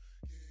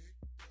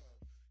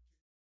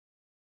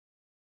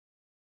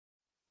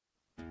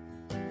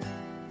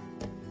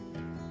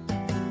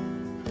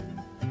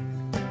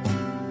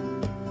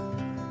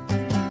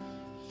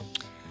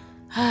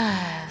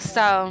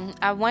 So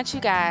I want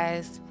you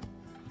guys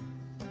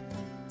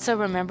to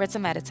remember to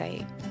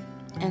meditate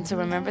and to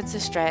remember to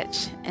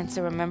stretch and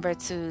to remember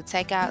to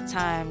take out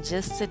time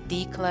just to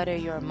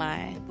declutter your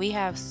mind. We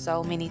have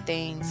so many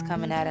things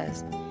coming at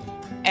us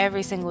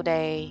every single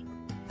day.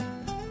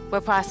 We're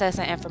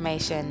processing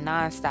information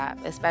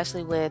nonstop,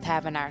 especially with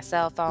having our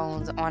cell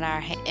phones in our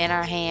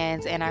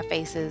hands, in our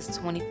faces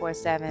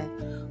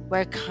 24/7.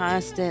 We're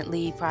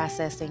constantly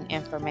processing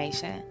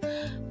information.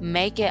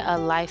 Make it a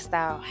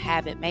lifestyle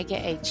habit. Make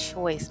it a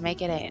choice.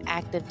 Make it an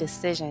active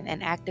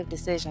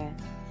decision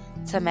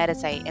to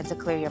meditate and to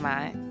clear your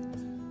mind.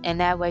 And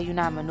that way you're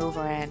not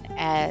maneuvering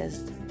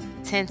as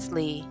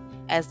tensely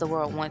as the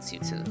world wants you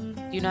to.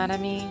 You know what I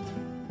mean?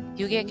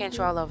 You get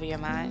control over your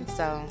mind.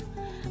 So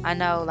I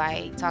know,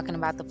 like, talking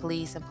about the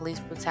police and police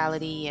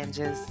brutality and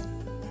just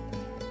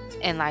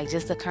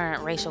the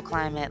current racial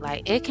climate,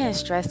 like, it can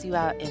stress you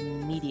out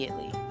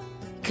immediately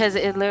because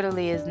it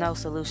literally is no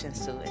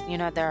solutions to it. You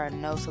know, there are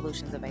no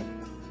solutions available.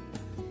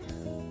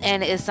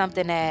 And it's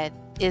something that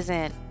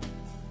isn't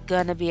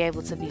gonna be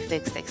able to be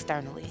fixed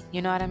externally.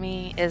 You know what I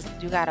mean?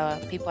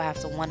 People have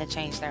to want to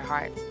change their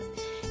hearts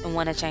and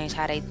want to change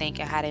how they think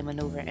and how they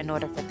maneuver in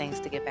order for things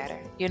to get better.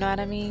 You know what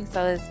I mean?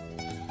 So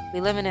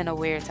we living in a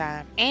weird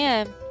time.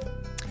 And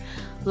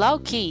low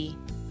key,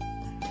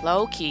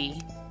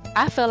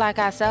 I feel like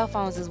our cell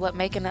phones is what's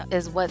making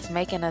us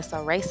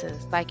so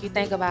racist. Like, you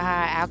think about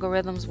how our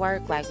algorithms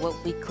work, like what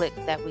we click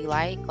that we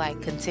like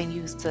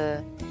continues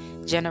to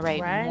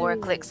generate more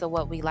clicks of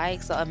what we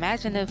like. So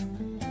imagine if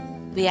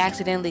we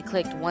accidentally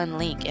clicked one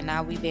link and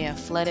now we being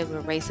flooded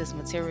with racist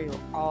material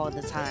all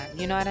the time.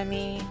 You know what I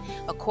mean?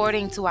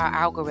 According to our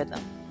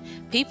algorithm,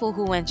 people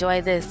who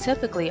enjoy this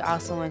typically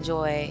also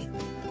enjoy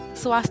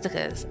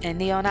swastikas and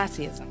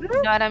neo-Nazism.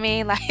 You know what I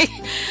mean? Like,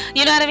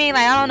 you know what I mean?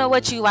 Like, I don't know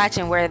what you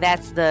watching where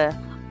that's the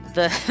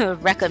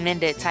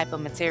recommended type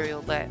of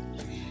material, but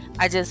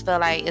I just feel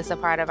like it's a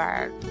part of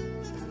our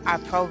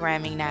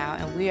programming now,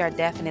 and we are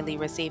definitely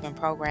receiving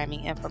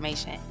programming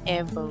information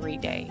every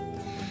day.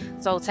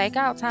 So take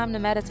out time to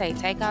meditate.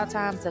 Take out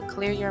time to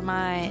clear your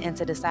mind and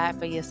to decide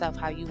for yourself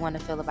how you want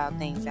to feel about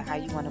things and how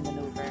you want to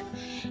maneuver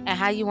and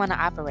how you want to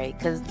operate.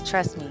 Because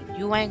trust me,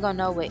 you ain't going to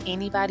know what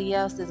anybody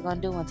else is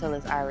going to do until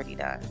it's already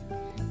done.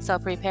 So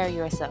prepare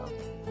yourself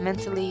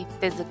mentally,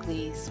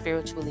 physically,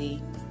 spiritually,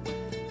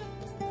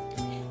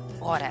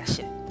 all that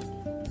shit.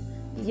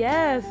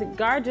 Yes,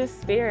 guard your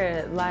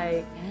spirit.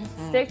 Like,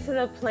 stick to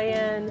the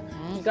plan,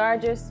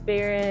 guard your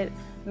spirit.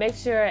 Make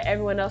sure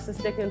everyone else is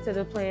sticking to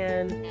the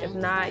plan. If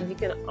not, you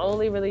can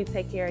only really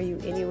take care of you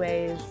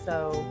anyways.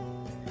 So,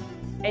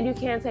 and you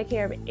can't take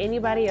care of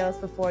anybody else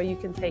before you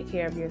can take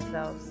care of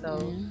yourself.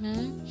 So,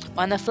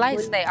 on the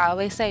flights, they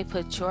always say,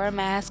 put your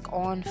mask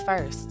on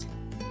first.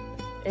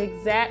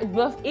 Exactly.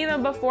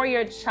 Even before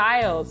your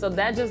child. So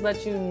that just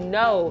lets you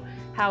know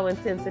how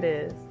intense it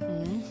is.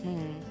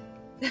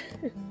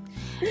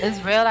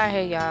 It's real out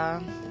here,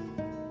 y'all.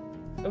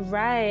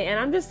 Right. And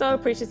I'm just so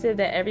appreciative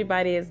that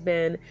everybody has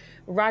been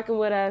rocking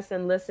with us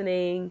and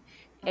listening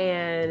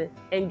and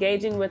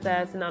engaging with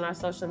us and on our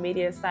social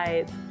media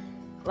sites.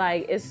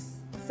 Like, it's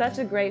such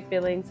a great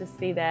feeling to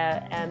see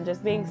that and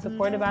just being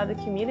supported by the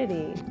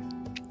community.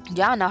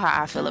 Y'all know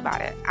how I feel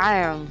about it. I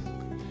am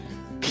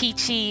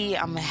peachy.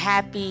 I'm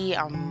happy.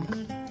 I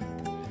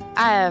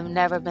have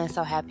never been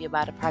so happy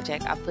about a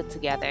project I put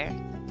together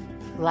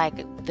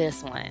like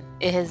this one.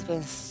 It has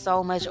been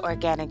so much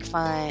organic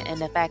fun, and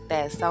the fact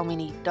that so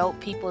many dope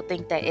people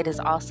think that it is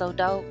also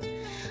dope.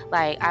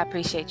 Like, I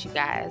appreciate you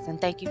guys,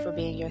 and thank you for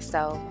being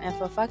yourself and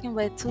for fucking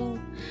with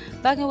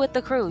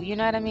the crew. You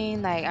know what I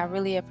mean? Like, I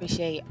really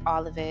appreciate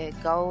all of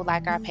it. Go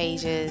like our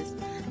pages,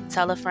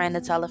 tell a friend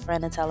to tell a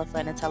friend to tell a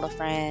friend to tell a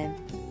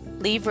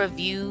friend. Leave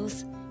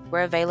reviews.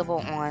 We're available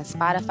on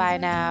Spotify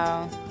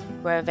now.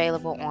 We're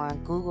available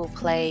on Google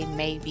Play,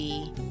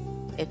 maybe,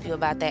 if you're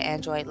about that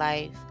Android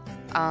life.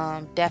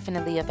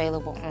 Definitely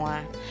available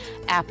on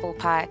Apple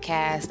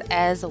Podcast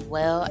as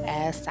well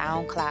as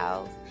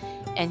SoundCloud.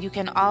 And you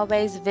can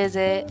always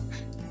visit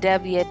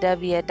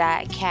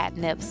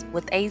www.catnips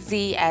with a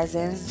Z as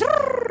in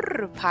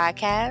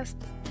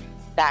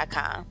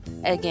podcast.com.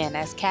 Again,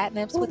 that's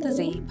catnips with a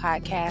Z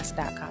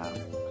podcast.com.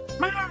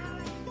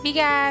 Be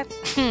guy.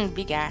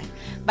 Be guy.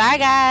 Bye,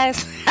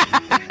 guys.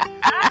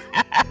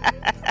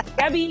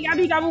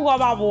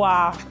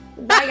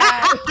 Bye,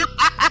 guys.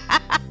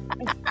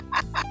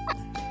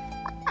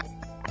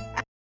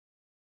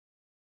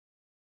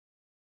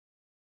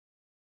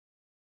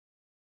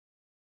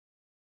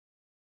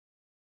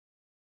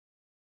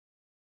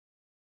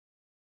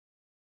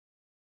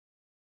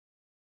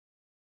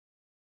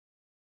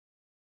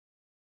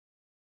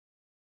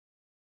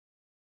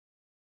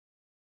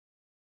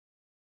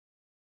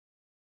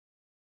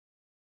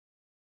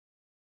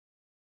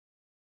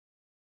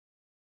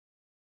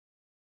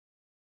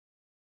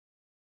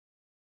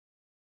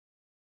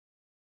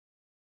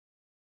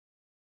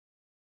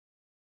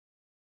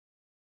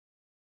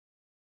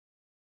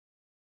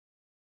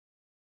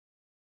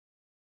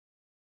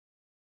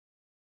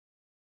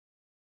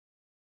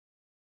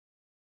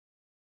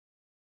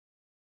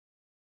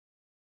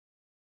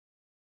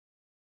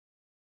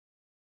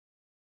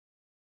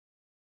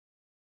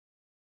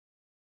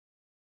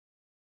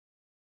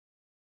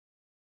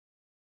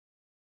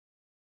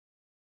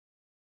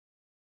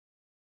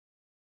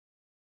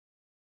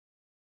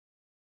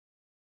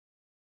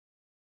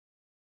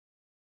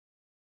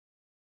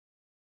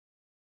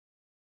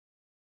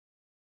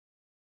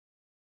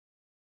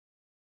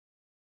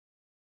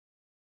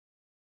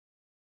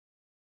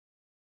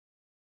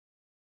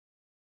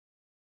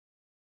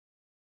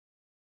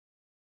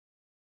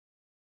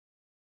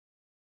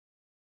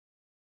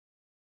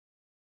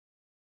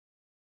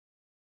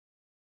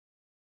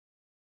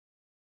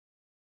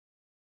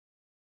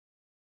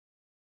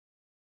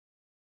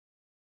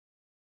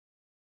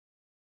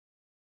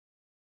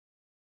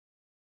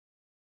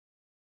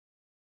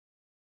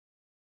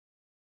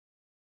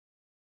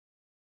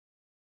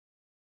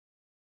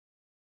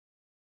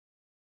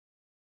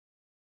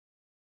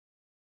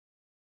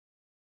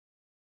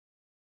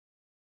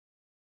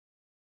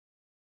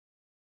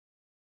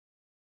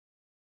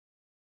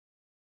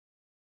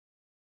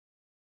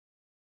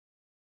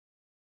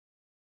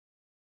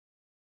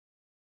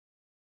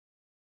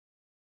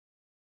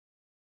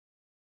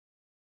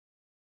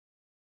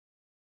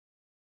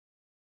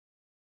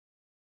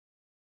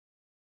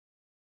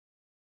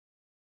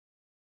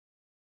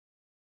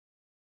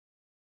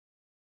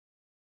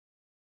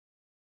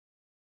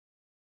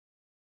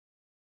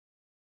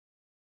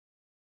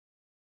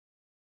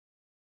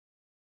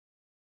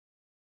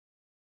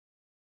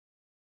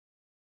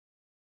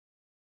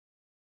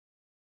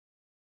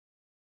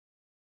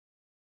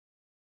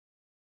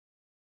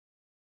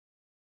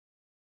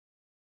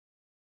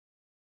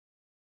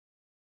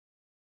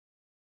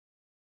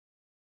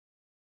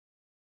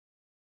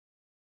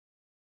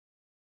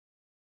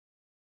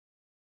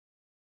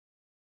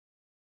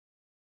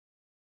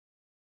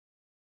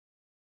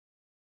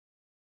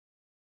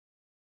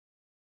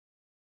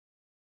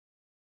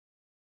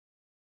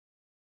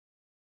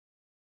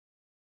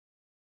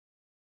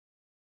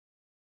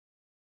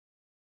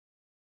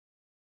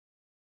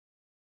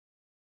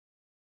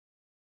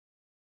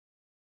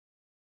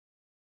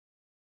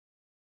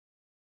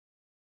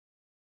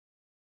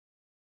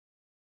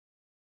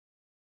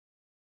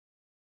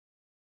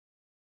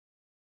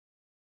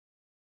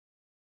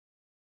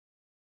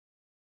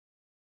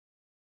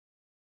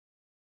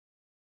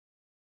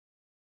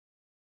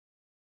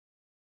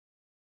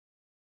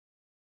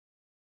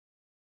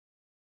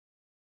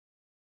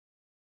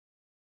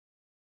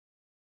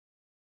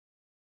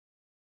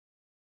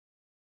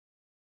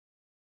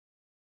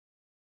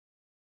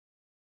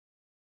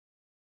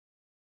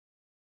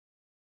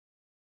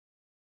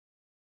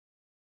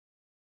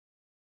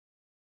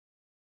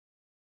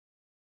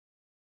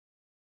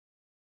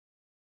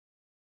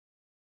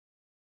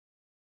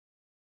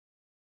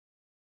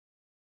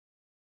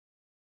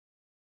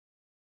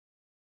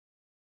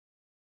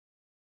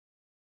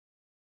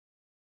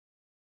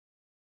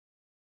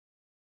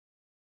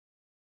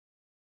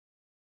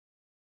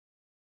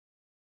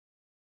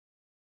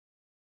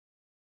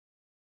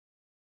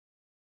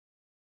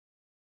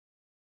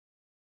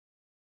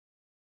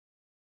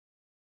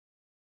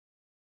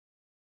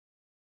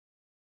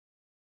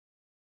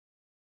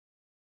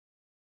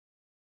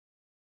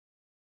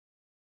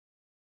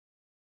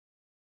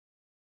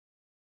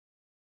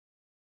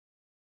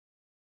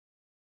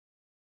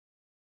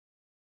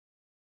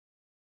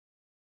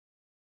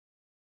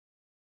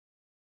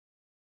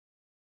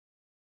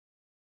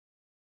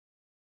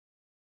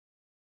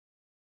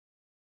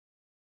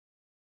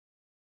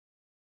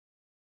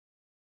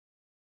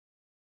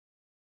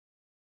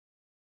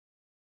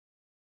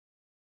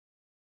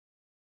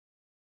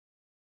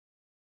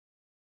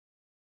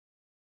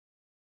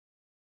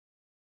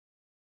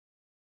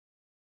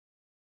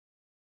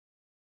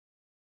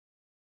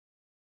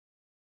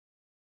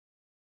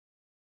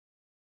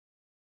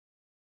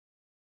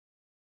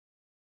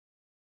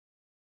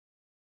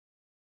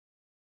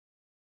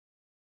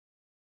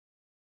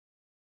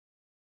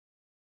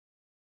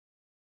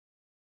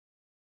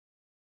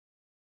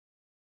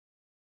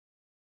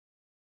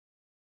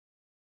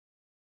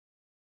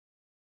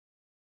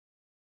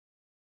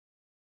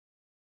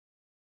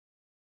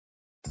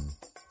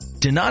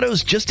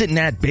 Donato's just didn't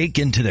add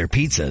bacon to their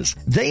pizzas.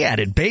 They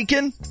added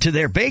bacon to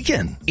their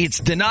bacon. It's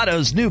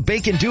Donato's new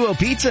Bacon Duo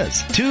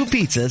pizzas. 2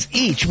 pizzas,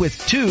 each with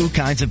 2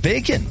 kinds of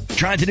bacon.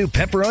 Try the new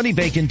Pepperoni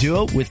Bacon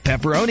Duo with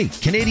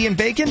pepperoni, Canadian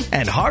bacon,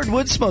 and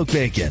hardwood smoked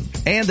bacon.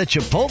 And the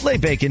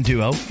Chipotle Bacon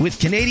Duo with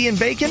Canadian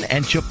bacon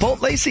and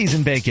Chipotle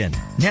seasoned bacon.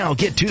 Now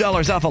get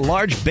 $2 off a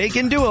large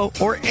Bacon Duo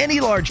or any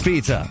large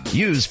pizza.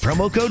 Use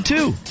promo code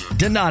 2.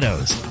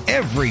 Donato's.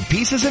 Every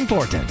piece is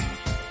important.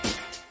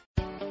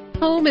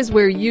 Home is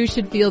where you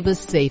should feel the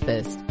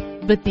safest,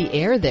 but the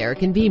air there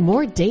can be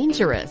more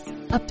dangerous,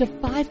 up to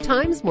 5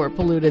 times more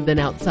polluted than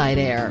outside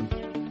air.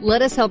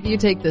 Let us help you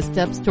take the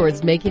steps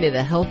towards making it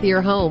a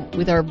healthier home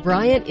with our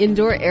Bryant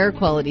Indoor Air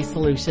Quality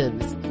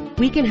Solutions.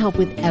 We can help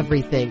with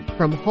everything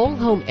from whole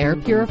home air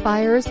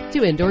purifiers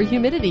to indoor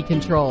humidity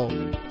control.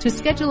 To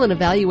schedule an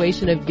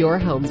evaluation of your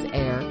home's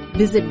air,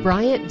 visit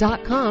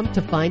Bryant.com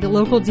to find a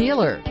local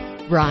dealer.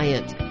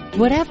 Bryant,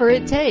 whatever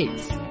it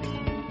takes.